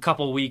a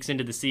couple of weeks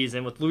into the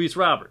season with Luis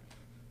Robert.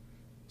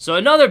 So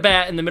another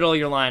bat in the middle of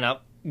your lineup,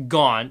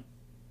 gone.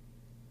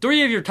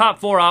 3 of your top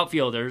 4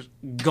 outfielders,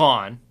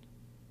 gone.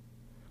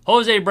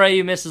 Jose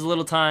Abreu misses a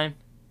little time.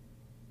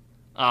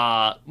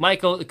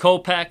 Michael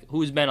Kopech,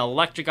 who's been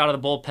electric out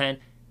of the bullpen,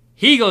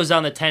 he goes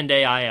down the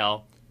 10-day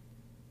IL.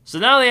 So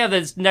now they have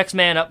this next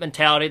man up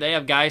mentality. They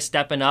have guys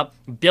stepping up.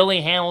 Billy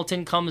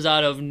Hamilton comes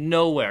out of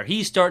nowhere.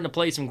 He's starting to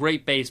play some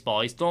great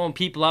baseball. He's throwing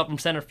people out from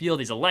center field.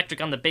 He's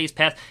electric on the base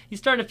pass. He's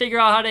starting to figure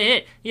out how to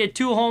hit. He had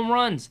 2 home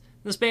runs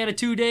in the span of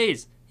 2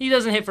 days. He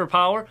doesn't hit for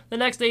power. The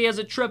next day he has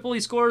a triple. He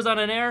scores on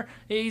an error.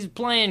 He's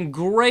playing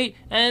great.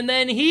 And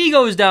then he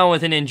goes down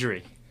with an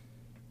injury.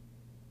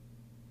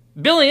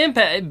 Billy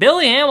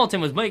Hamilton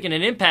was making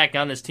an impact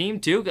on this team,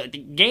 too. The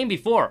game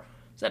before.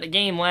 Was that a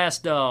game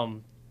last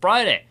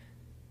Friday?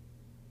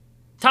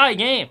 Tie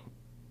game.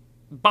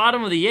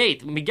 Bottom of the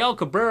 8th. Miguel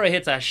Cabrera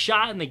hits a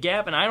shot in the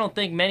gap, and I don't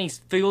think many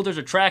fielders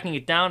are tracking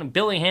it down. And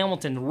Billy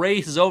Hamilton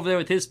races over there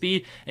with his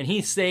speed, and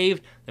he's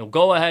saved. They'll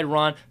go ahead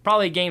run.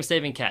 Probably a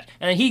game-saving catch.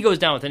 And then he goes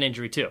down with an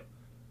injury, too.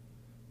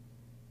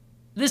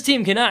 This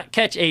team cannot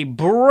catch a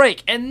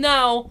break. And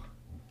now,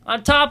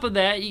 on top of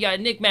that, you got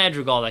Nick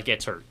Madrigal that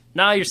gets hurt.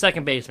 Now your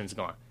second baseman's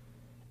gone.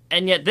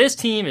 And yet this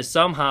team is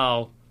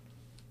somehow,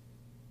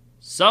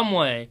 some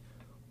way,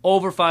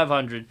 over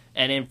 500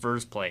 and in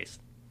first place.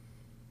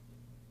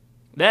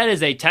 That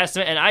is a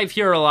testament, and I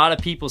hear a lot of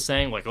people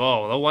saying, like,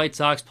 oh, the White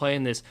Sox play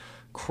in this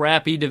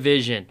crappy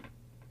division.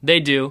 They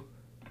do.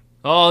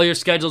 Oh, your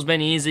schedule's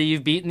been easy.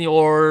 You've beaten the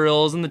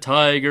Orioles and the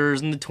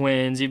Tigers and the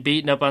Twins. You've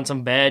beaten up on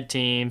some bad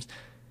teams.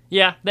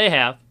 Yeah, they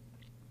have.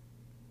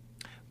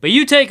 But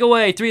you take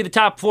away 3 of the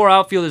top 4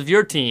 outfielders of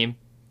your team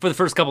for the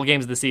first couple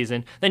games of the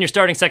season, then your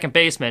starting second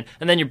baseman,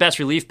 and then your best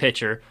relief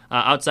pitcher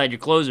outside your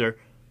closer,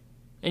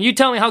 and you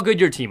tell me how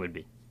good your team would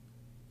be.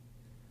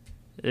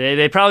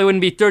 They probably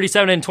wouldn't be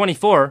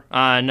 37-24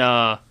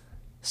 on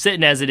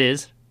sitting as it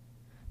is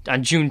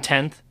on June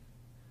 10th.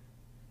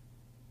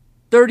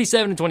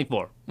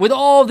 37-24 with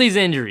all these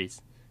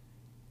injuries.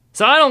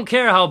 So I don't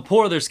care how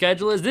poor their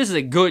schedule is.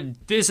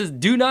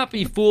 Do not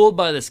be fooled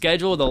by the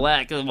schedule, the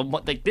lack of,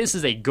 like, this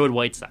is a good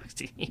White Sox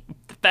team.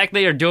 The fact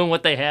they are doing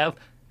what they have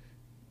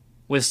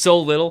with so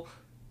little.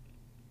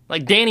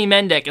 Like, Danny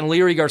Mendick and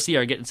Leury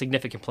Garcia are getting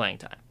significant playing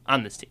time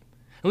on this team.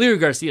 Leury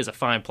Garcia is a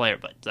fine player,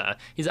 but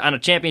he's on a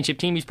championship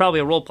team. He's probably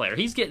a role player.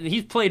 He's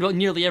played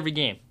nearly every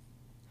game,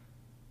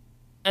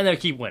 and they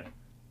keep winning.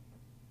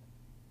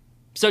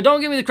 So don't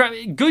give me the crap.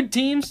 Good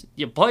teams,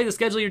 you play the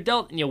schedule you're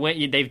dealt, and you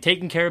win. They've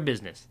taken care of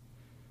business.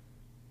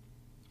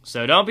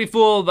 So don't be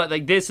fooled. But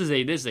like this is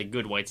a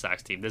good White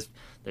Sox team.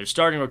 Their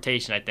starting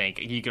rotation, I think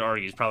you could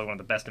argue, is probably one of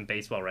the best in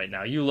baseball right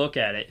now. You look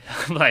at it,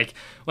 like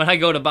when I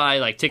go to buy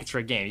like tickets for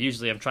a game,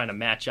 usually I'm trying to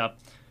match up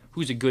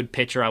who's a good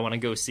pitcher I want to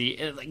go see.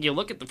 And, like, you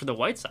look at for the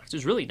White Sox,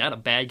 there's really not a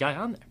bad guy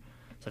on there.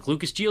 It's like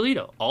Lucas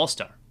Giolito,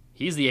 all-star.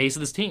 He's the ace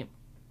of this team.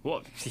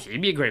 Well,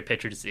 he'd be a great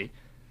pitcher to see.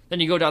 Then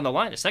you go down the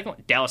line, the second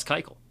one, Dallas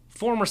Keuchel,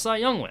 former Cy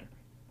Young winner.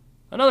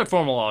 Another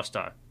former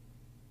all-star.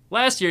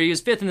 Last year, he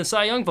was 5th in the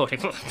Cy Young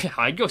voting.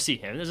 I'd go see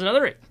him. There's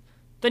another 8th.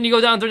 Then you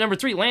go down to number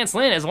 3. Lance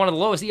Lynn has one of the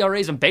lowest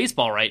ERAs in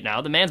baseball right now.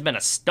 The man's been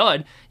a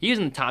stud. He was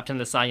in the top 10 of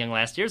the Cy Young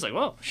last year. It's like,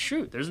 well,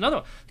 shoot, there's another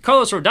one.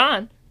 Carlos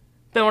Rodon,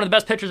 been one of the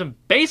best pitchers in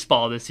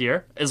baseball this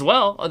year as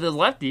well. The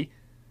lefty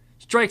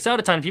strikes out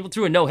a ton of people,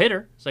 threw a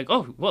no-hitter. It's like,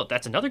 oh, well,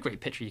 that's another great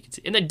pitcher you can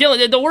see. And then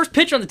Dylan, the worst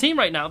pitcher on the team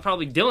right now,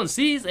 probably Dylan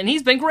Cease, and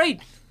he's been great.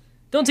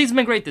 Dylan Cease has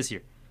been great this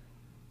year.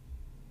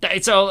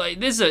 So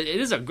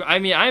I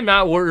mean, I'm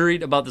not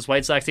worried about this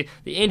White Sox team.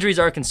 The injuries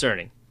are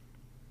concerning.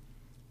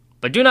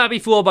 But do not be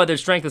fooled by their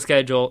strength of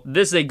schedule.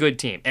 This is a good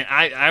team, and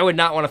I would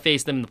not want to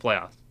face them in the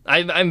playoffs.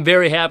 I'm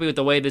very happy with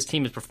the way this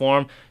team has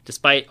performed,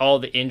 despite all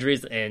the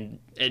injuries and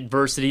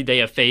adversity they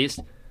have faced.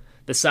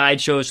 The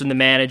sideshows from the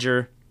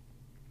manager,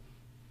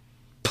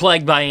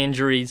 plagued by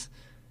injuries.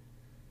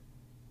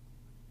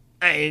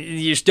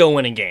 You're still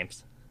winning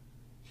games.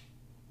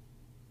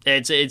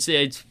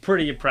 It's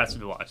pretty impressive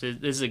to watch. This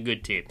is a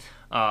good team.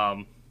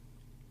 And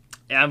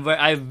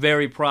I'm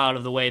very proud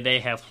of the way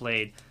they have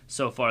played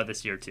so far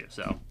this year, too.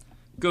 So,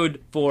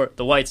 good for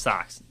the White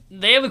Sox.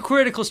 They have a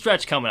critical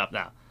stretch coming up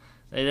now.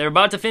 They're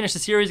about to finish the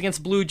series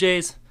against the Blue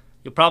Jays.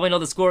 You'll probably know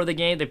the score of the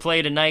game. They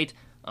play tonight.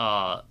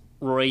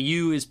 Roy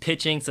Yu is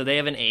pitching, so they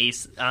have an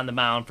ace on the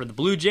mound for the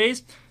Blue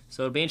Jays.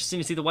 So it'll be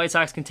interesting to see the White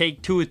Sox can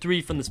take 2 or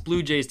 3 from this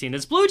Blue Jays team.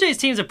 This Blue Jays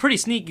team is a pretty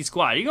sneaky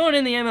squad. You're going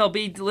in the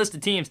MLB list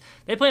of teams.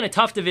 They play in a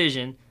tough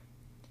division,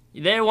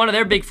 They're one of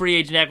their big free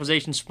agent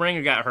acquisitions.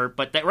 Springer got hurt,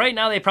 but right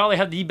now they probably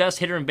have the best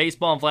hitter in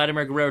baseball in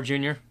Vladimir Guerrero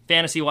Jr.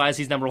 Fantasy-wise,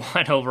 he's number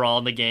 1 overall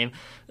in the game.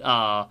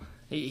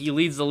 He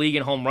leads the league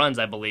in home runs,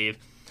 I believe.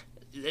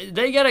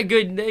 They got a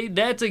good.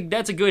 That's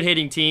a good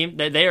hitting team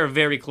that they are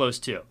very close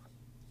to.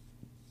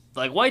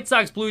 Like White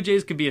Sox Blue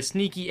Jays could be a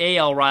sneaky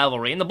AL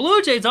rivalry, and the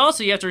Blue Jays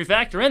also you have to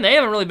refactor in. They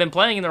haven't really been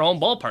playing in their home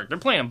ballpark. They're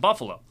playing in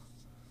Buffalo.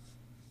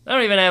 They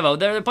don't even have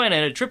they're playing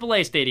in a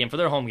AAA stadium for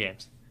their home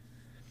games.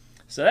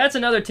 So that's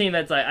another team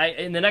that's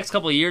in the next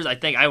couple of years I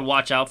think I would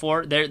watch out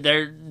for.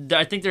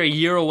 I think they're a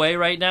year away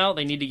right now.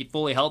 They need to get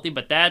fully healthy,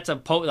 but that's I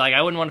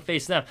wouldn't want to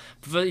face them.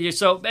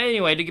 So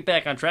anyway, to get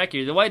back on track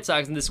here, the White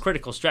Sox in this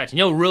critical stretch, and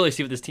you'll really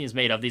see what this team's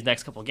made of these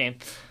next couple of games.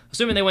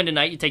 Assuming they win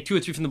tonight, you take 2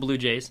 or 3 from the Blue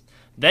Jays.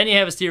 Then you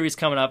have a series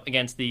coming up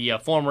against the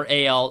former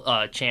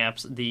AL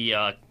champs,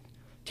 the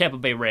Tampa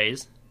Bay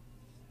Rays.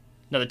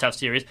 Another tough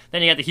series.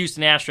 Then you got the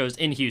Houston Astros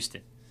in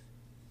Houston.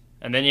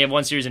 And then you have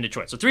one series in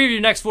Detroit. So 3 of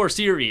your next 4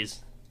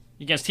 series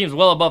against teams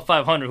well above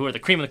 500 who are the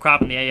cream of the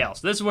crop in the AL.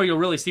 So this is where you'll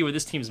really see what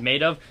this team's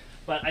made of.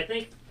 But I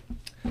think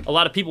a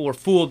lot of people were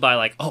fooled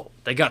by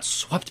they got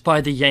swept by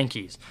the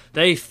Yankees.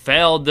 They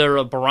failed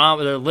their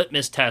barometer, their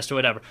litmus test or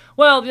whatever.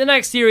 Well, the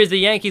next series the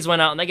Yankees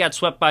went out and they got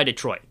swept by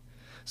Detroit.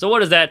 So what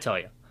does that tell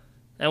you?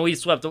 And we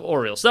swept the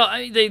Orioles. So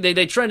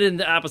they trended in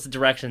the opposite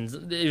directions.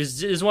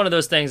 It was one of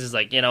those things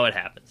it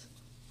happens.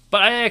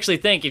 But I actually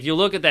think if you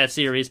look at that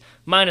series,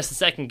 minus the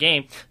second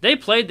game, they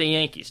played the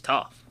Yankees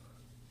tough.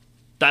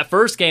 That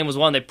first game was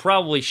one they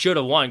probably should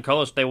have won.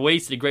 They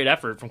wasted a great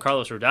effort from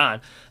Carlos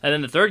Rodon. And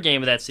then the third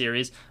game of that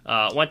series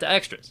went to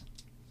extras.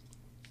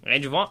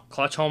 Andrew Vaughn,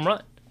 clutch home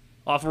run.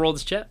 Off a roll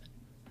this Chapman.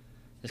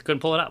 Just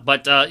couldn't pull it out.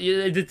 But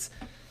it's...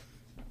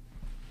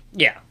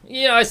 Yeah.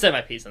 I said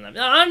my piece on them.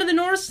 Now, on to the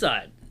north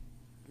side.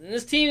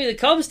 This team, the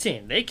Cubs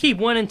team, they keep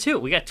winning too.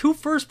 We got 2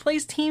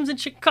 first-place teams in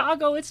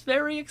Chicago. It's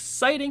very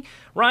exciting.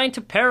 Ryan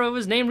Tepera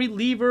was named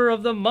reliever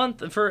of the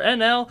month for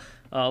NL.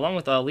 Along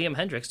with Liam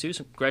Hendricks, too.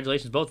 So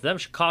congratulations both of them.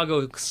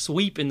 Chicago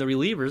sweep in the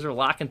relievers are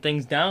locking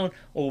things down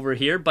over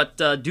here. But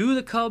do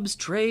the Cubs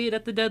trade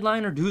at the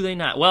deadline or do they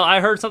not? Well,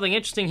 I heard something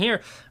interesting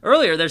here.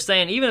 Earlier, they're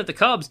saying even if the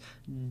Cubs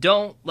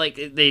don't,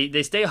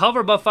 they stay hover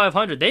above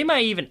 500, they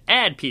might even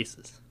add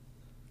pieces.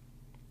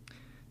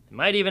 They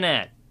might even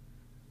add.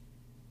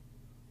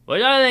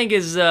 Which I think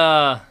is,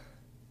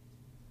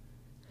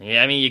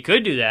 you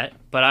could do that.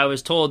 But I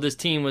was told this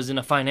team was in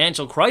a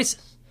financial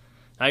crisis.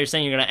 Now you're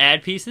saying you're going to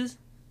add pieces?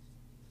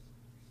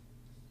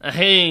 All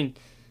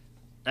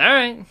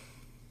right.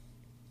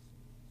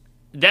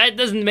 That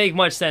doesn't make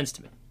much sense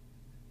to me.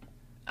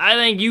 I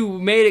think you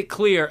made it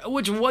clear.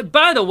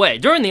 By the way,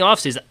 during the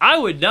offseason, I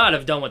would not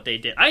have done what they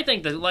did. I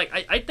think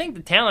I think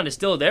the talent is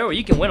still there where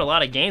you can win a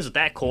lot of games with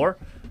that core.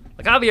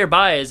 Like Javier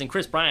Baez and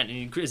Chris Bryant,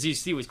 and as you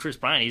see with Chris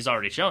Bryant, he's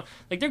already shown.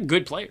 They're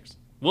good players.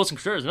 Wilson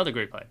Contreras is another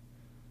great player.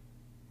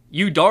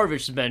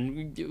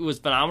 Darvish was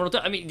phenomenal.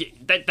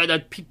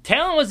 The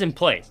talent was in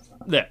place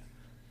there.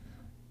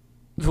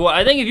 Well,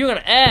 I think if you're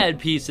going to add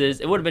pieces,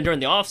 it would have been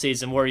during the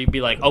offseason where you'd be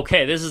like,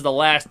 okay, this is the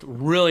last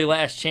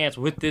chance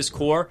with this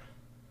core.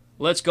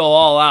 Let's go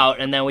all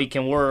out, and then we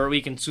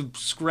can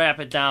scrap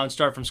it down,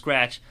 start from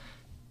scratch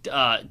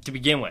to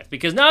begin with.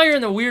 Because now you're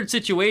in the weird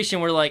situation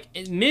where,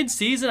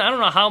 mid-season, I don't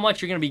know how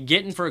much you're going to be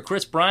getting for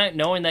Chris Bryant,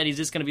 knowing that he's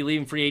just going to be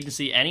leaving free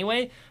agency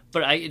anyway,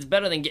 but it's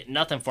better than getting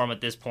nothing for him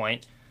at this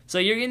point. So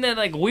you're in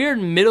that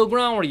weird middle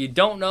ground where you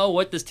don't know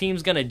what this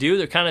team's gonna do.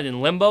 They're kind of in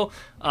limbo.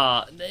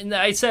 And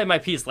I said in my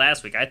piece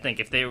last week. I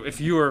think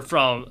if you were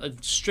from a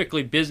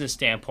strictly business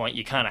standpoint,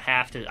 you kind of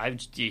have to.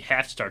 You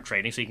have to start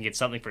trading so you can get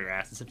something for your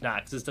assets. If not,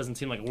 because this doesn't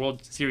seem like a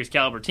World Series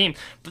caliber team.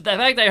 But the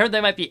fact that I heard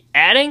they might be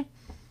adding,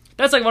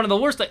 that's one of the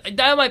worst.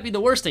 That might be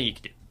the worst thing you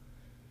could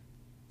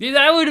do.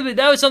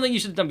 That was something you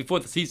should have done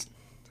before the season.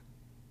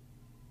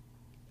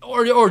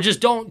 Or just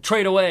don't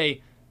trade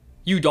away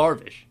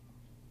Darvish.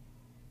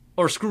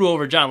 Or screw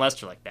over John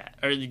Lester like that,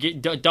 or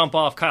dump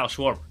off Kyle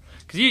Schwarber,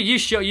 because you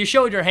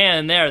showed your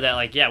hand there that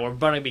we're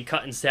going to be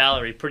cutting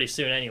salary pretty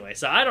soon anyway.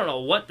 So I don't know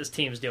what this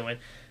team's doing.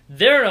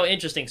 They're in an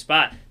interesting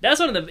spot. That's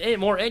one of the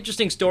more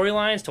interesting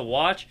storylines to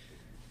watch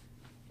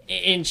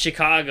in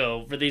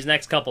Chicago for these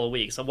next couple of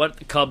weeks of what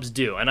the Cubs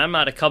do. And I'm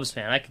not a Cubs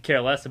fan; I could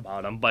care less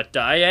about them. But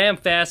I am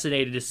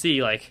fascinated to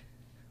see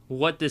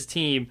what this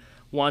team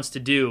wants to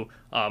do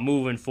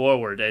moving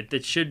forward.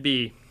 It should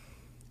be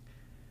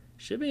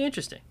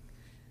interesting.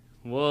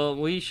 Well,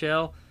 we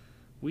shall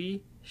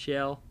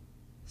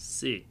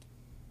see.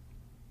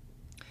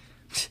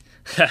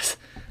 I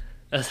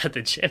was at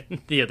the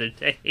gym the other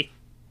day.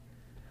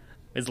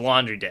 It's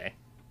laundry day.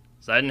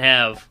 So I didn't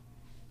have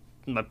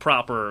my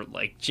proper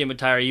gym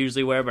attire I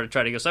usually wear, but I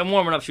try to go. So I'm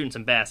warming up shooting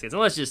some baskets. And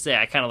let's just say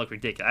I kind of look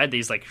ridiculous. I had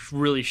these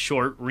really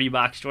short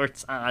Reebok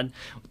shorts on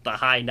with the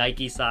high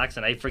Nike socks,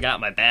 and I forgot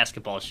my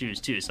basketball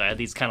shoes too. So I had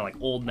these kind of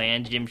old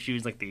man gym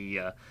shoes,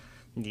 the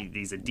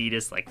these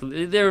Adidas, like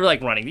they're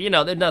like running,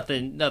 they're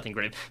nothing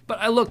great. But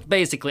I looked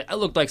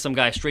like some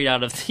guy straight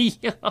out of the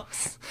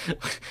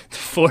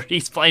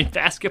 40s playing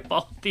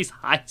basketball with these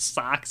high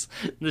socks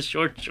and the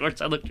short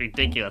shorts. I looked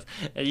ridiculous.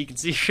 And you can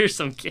see here's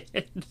some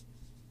kid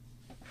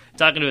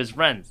talking to his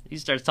friends. He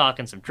starts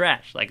talking some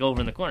trash, like over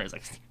in the corner. He's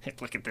like, hey,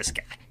 look at this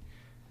guy.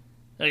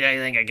 Like, I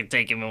think I can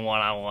take him in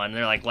one-on-one.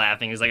 They're like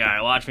laughing. He's like, all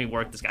right, watch me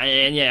work this guy.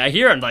 And yeah, I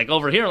hear him like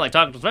over here, like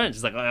talking to his friends.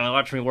 He's like,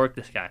 watch me work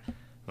this guy. I'm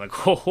like,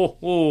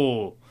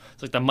 ho.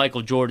 It's like the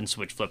Michael Jordan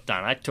switch flipped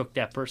on. I took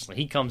that personally.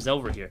 He comes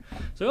over here.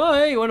 So, oh,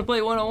 hey, you want to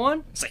play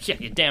one-on-one? It's like, yeah,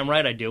 you're damn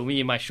right I do. Me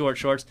and my short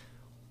shorts.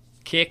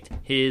 Kicked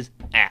his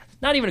ass.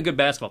 Not even a good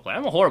basketball player.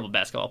 I'm a horrible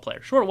basketball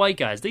player. Short white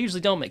guys, they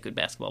usually don't make good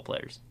basketball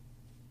players.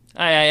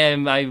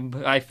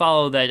 I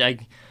follow that.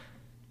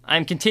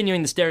 I'm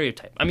continuing the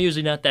stereotype. I'm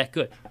usually not that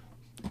good.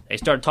 They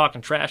started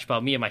talking trash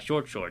about me and my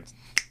short shorts.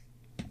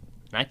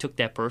 And I took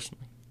that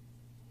personally.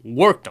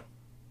 Worked them.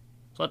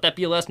 So let that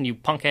be a lesson, you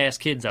punk-ass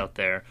kids out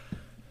there.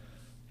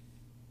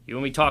 You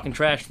want me talking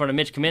trash in front of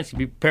Mitch Kaminsky,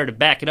 be prepared to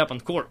back it up on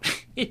the court.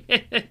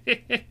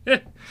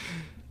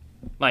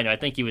 Mind you, I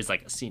think he was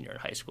like a senior in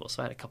high school,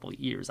 so I had a couple of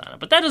years on it.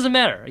 But that doesn't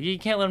matter. You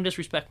can't let him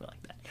disrespect me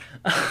like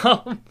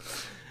that.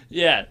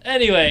 Yeah,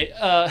 anyway,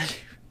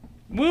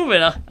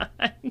 moving on.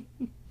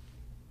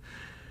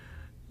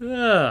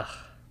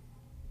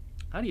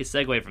 How do you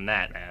segue from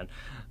that, man?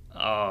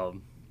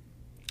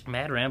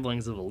 Mad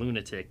ramblings of a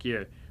lunatic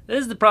here.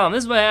 This is the problem.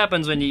 This is what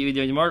happens when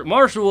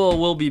Marshall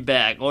will be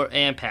back,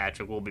 and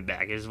Patrick will be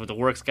back. It's with the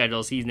work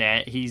schedules. He's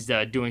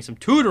doing some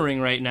tutoring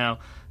right now,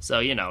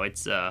 so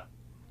it's a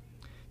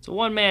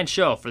one-man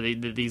show for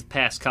these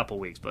past couple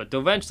weeks. But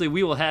eventually,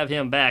 we will have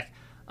him back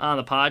on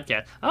the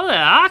podcast. Oh, the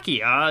hockey.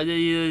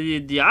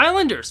 The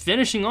Islanders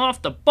finishing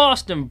off the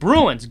Boston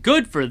Bruins.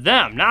 Good for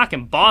them.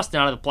 Knocking Boston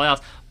out of the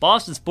playoffs.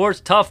 Boston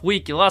sports, tough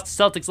week. You lost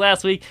the Celtics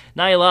last week.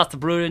 Now you lost the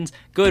Bruins.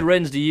 Good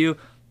riddance to you.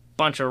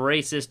 Bunch of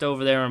racist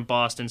over there in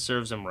Boston.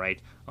 Serves them right.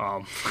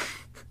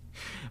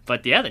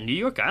 But yeah, the New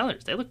York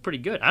Islanders, they look pretty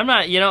good. I'm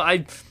not,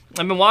 I've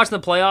been watching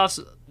the playoffs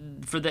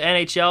for the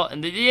NHL,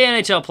 and the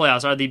NHL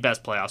playoffs are the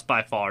best playoffs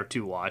by far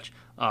to watch.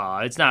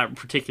 It's not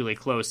particularly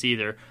close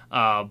either.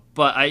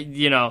 But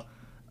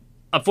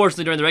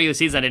unfortunately during the regular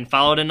season I didn't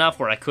follow it enough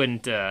where I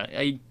couldn't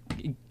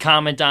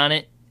comment on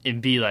it and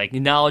be like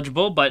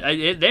knowledgeable. But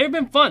they've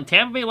been fun.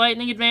 Tampa Bay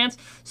Lightning advanced,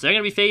 so they're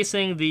going to be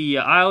facing the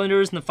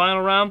Islanders in the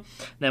final round.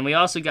 Then we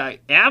also got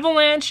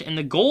Avalanche and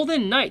the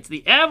Golden Knights.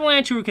 The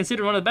Avalanche, who were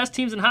considered one of the best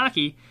teams in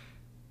hockey,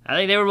 I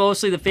think they were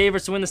mostly the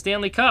favorites to win the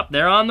Stanley Cup.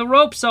 They're on the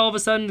ropes all of a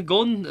sudden. The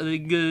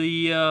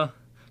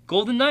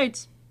Golden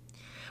Knights,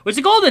 which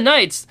the Golden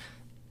Knights,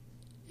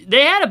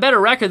 they had a better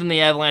record than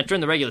the Avalanche during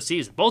the regular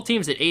season. Both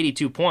teams at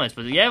 82 points,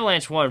 but the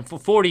Avalanche won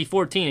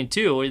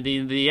 40-14-2, or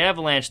the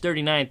Avalanche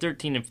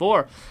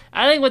 39-13-4.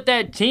 I think with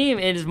that team,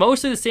 it is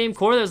mostly the same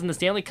core that was in the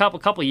Stanley Cup a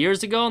couple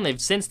years ago,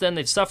 and since then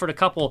they've suffered a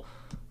couple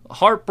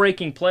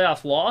heartbreaking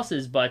playoff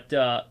losses. But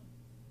I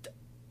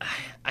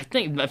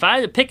think if I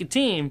had to pick a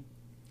team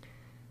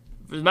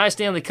for my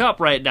Stanley Cup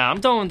right now,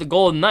 I'm going with the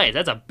Golden Knights.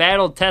 That's a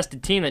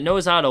battle-tested team that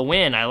knows how to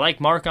win. I like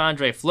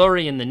Marc-Andre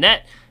Fleury in the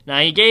net. Now,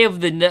 he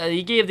gave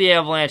the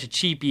Avalanche a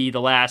cheapie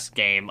the last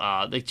game,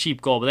 the cheap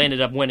goal, but they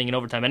ended up winning in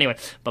overtime anyway.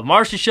 But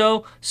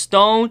Marchessault,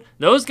 Stone,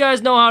 those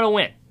guys know how to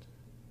win.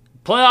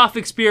 Playoff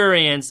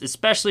experience,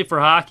 especially for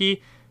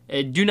hockey,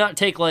 do not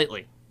take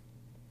lightly.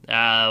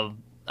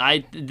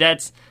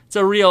 It's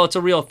a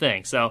real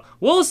thing. So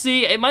we'll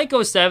see. It might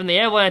go 7. The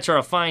Avalanche are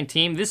a fine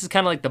team. This is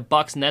kind of like the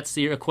Bucks Nets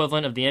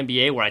equivalent of the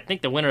NBA, where I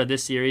think the winner of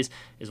this series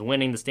is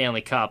winning the Stanley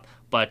Cup.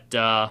 But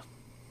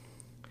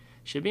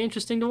should be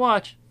interesting to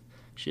watch.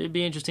 The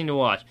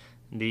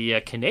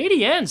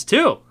Canadiens,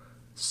 too,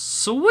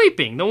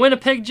 sweeping the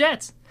Winnipeg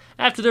Jets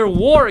after their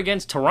war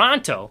against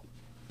Toronto.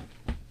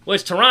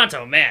 Which,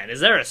 Toronto, man, is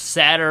there a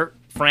sadder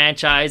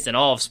franchise in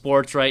all of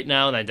sports right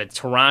now than the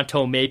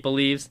Toronto Maple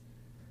Leafs?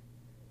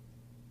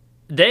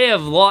 They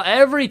have lost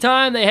every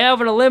time they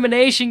have an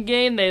elimination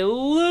game, they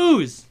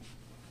lose.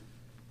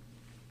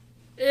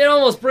 It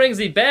almost brings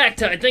me back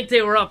to, I think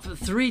they were up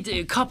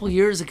a couple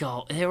years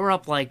ago. They were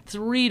up like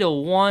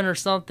 3-1 or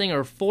something,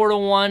 or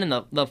 4-1 in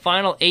the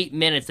final 8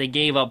 minutes. They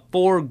gave up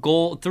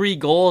 3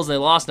 goals. They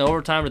lost in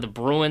overtime to the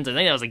Bruins. I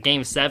think that was a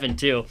game 7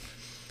 too.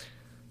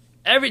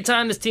 Every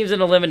time this team's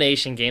in an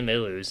elimination game, they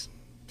lose.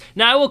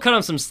 Now I will cut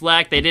them some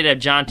slack. They did have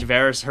John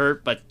Tavares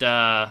hurt, but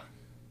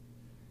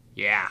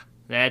yeah,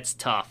 that's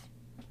tough.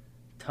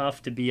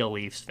 Tough to be a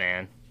Leafs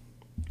fan.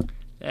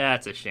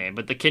 That's a shame.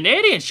 But the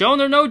Canadiens showing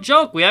they're no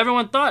joke.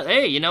 Everyone thought,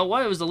 hey, you know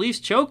what? It was the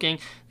Leafs choking.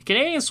 The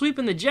Canadiens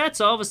sweeping the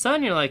Jets. All of a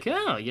sudden, you're like,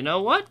 oh, you know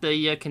what?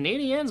 The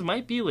Canadiens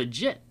might be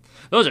legit.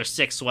 Those are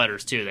 6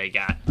 sweaters, too, they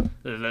got.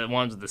 The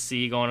ones with the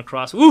sea going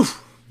across.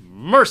 Oof!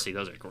 Mercy,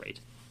 those are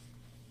great.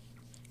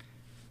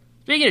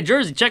 Speaking of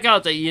Jersey, check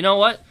out the, you know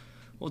what?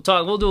 We'll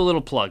do a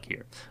little plug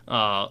here.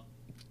 Have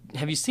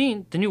you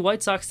seen the new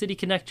White Sox City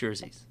Connect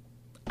jerseys?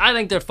 I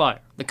think they're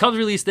fire. The Cubs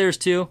released theirs,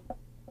 too.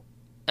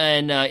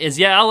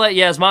 I'll let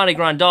Yasmani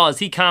Grandal, as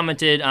he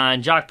commented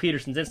on Jock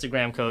Peterson's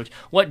Instagram, coach,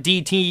 what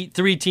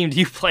DT3 team do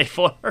you play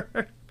for?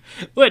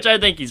 Which I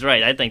think he's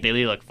right. I think they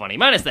look funny.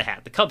 Minus the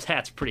hat. The Cubs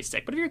hat's pretty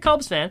sick. But if you're a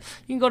Cubs fan,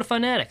 you can go to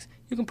Fanatics.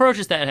 You can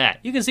purchase that hat.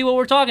 You can see what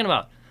we're talking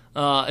about.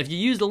 If you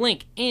use the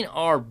link in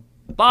our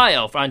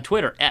bio on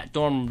Twitter,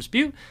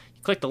 @DormRoomDispute,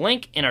 click the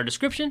link in our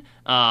description.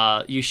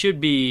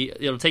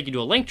 It'll take you to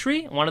a link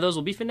tree. And one of those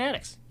will be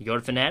Fanatics. You go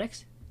to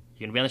Fanatics.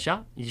 You're going to be on the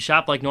shop. You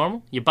shop like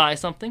normal. You buy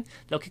something.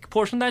 They'll kick a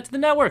portion of that to the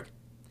network.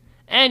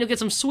 And you'll get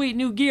some sweet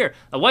new gear.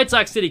 The White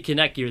Sox City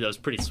Connect gear, though, is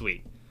pretty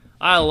sweet.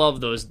 I love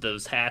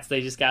those hats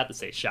they just got that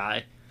say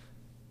Shy.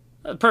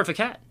 Perfect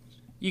hat.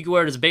 You can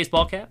wear it as a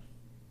baseball cap.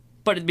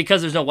 But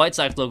because there's no White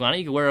Sox logo on it,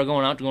 you can wear it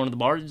going to the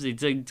bar.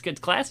 It's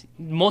classy.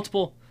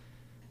 Multiple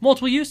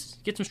uses.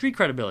 Get some street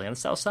credibility on the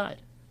south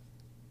side.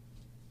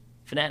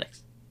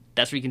 Fanatics.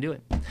 That's where you can do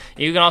it. And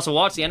you can also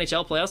watch the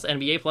NHL playoffs, the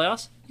NBA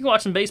playoffs. You can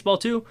watch some baseball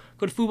too.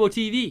 Go to Fubo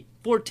TV.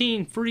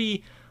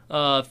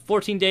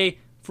 14-day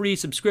free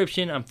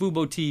subscription on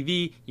Fubo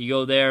TV. You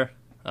go there.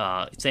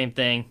 Same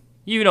thing.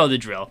 You know the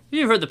drill.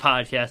 You've heard the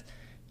podcast.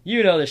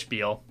 You know the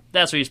spiel.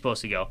 That's where you're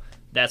supposed to go.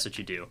 That's what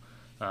you do.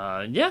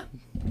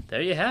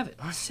 There you have it.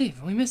 Let's see.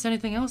 Have we missed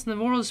anything else in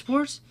the world of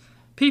sports?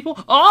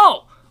 People?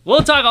 Oh!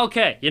 We'll talk.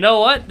 Okay. You know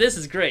what? This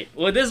is great.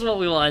 Well, this is what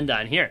we will end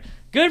on here.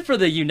 Good for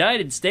the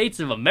United States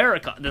of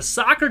America. The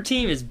soccer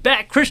team is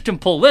back. Christian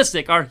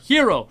Pulisic, our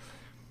hero,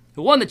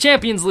 who won the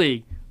Champions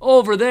League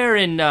over there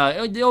in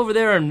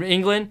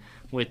England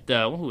with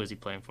who was he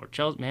playing for?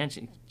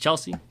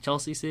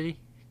 Chelsea City.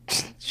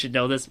 Should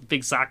know this.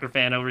 Big soccer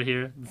fan over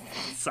here.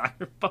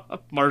 Soccer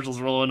pop.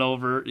 Marshall's rolling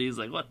over. He's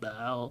like, what the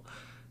hell?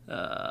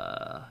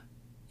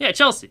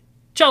 Chelsea.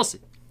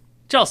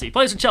 He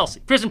plays for Chelsea.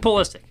 Christian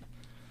Pulisic.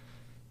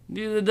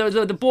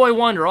 The boy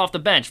wonder off the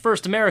bench.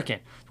 First American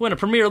to win a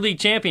Premier League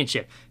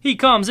championship. He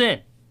comes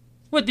in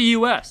with the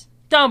U.S.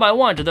 down by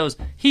 1 to those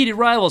heated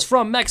rivals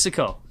from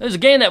Mexico. It was a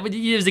game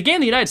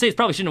the United States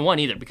probably shouldn't have won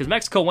either, because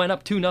Mexico went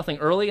up 2-0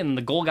 early, and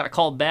the goal got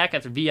called back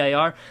after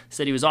VAR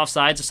said he was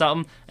offsides or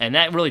something, and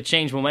that really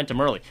changed momentum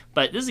early.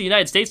 But this is the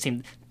United States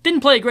team. Didn't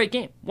play a great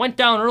game. Went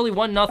down early,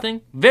 1-0,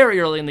 very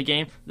early in the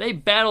game. They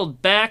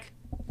battled back.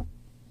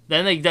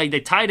 Then they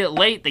tied it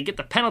late. They get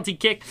the penalty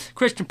kick.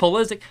 Christian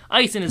Pulisic,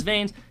 ice in his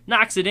veins,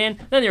 knocks it in.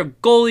 Then their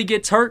goalie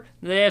gets hurt.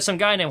 They have some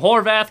guy named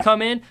Horvath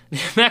come in.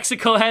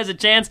 Mexico has a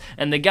chance,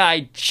 and the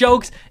guy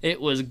chokes.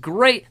 It was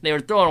great. They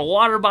were throwing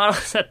water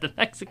bottles at the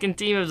Mexican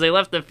team as they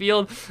left the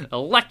field.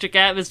 Electric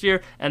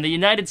atmosphere. And the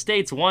United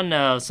States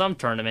won some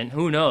tournament.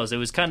 Who knows? It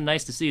was kind of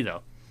nice to see,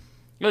 though.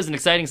 It was an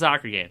exciting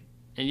soccer game.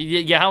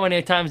 And how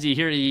many times do you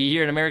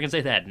hear an American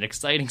say that? An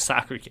exciting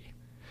soccer game.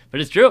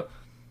 But it's true.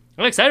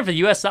 I'm excited for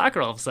U.S.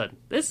 soccer all of a sudden.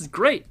 This is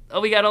great. Oh,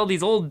 we got all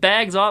these old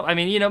bags off. I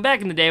mean,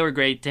 back in the day were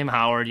great. Tim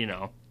Howard,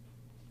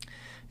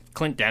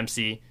 Clint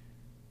Dempsey,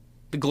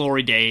 the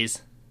glory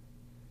days.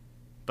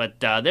 But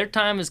their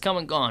time has come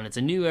and gone. It's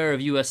a new era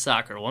of U.S.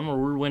 soccer, one where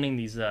we're winning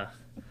these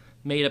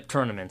made-up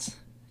tournaments.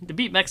 To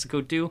beat Mexico,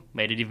 too,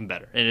 made it even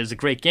better. It is a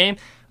great game.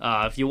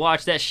 If you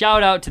watch that,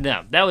 shout out to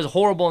them. That was a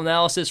horrible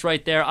analysis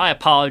right there. I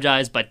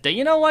apologize, but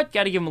you know what?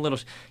 Got to show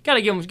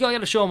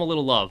them a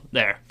little love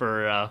there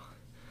for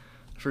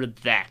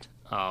that.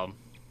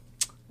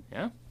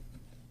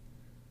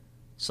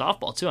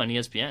 Softball too on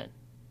ESPN.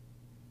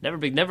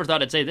 Never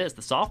thought I'd say this.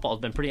 The softball's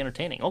been pretty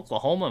entertaining.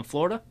 Oklahoma and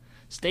Florida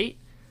State.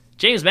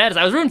 James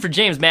Madison. I was rooting for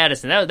James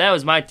Madison. That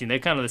was my team. They're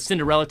kind of the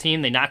Cinderella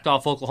team. They knocked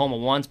off Oklahoma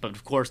once, but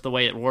of course the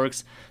way it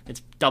works,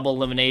 it's double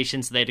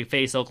elimination, so they had to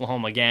face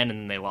Oklahoma again,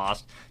 and then they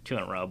lost 2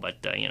 in a row. But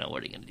what are you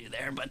going to do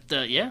there? But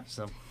so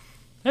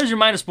there's your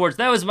minor sports.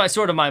 That was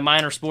my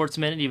minor sports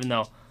minute, even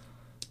though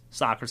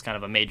soccer's kind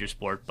of a major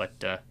sport,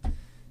 but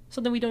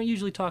something we don't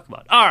usually talk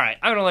about. All right,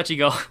 I'm going to let you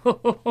go.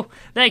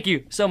 Thank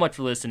you so much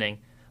for listening.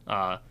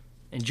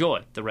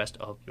 Enjoy the rest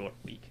of your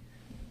week.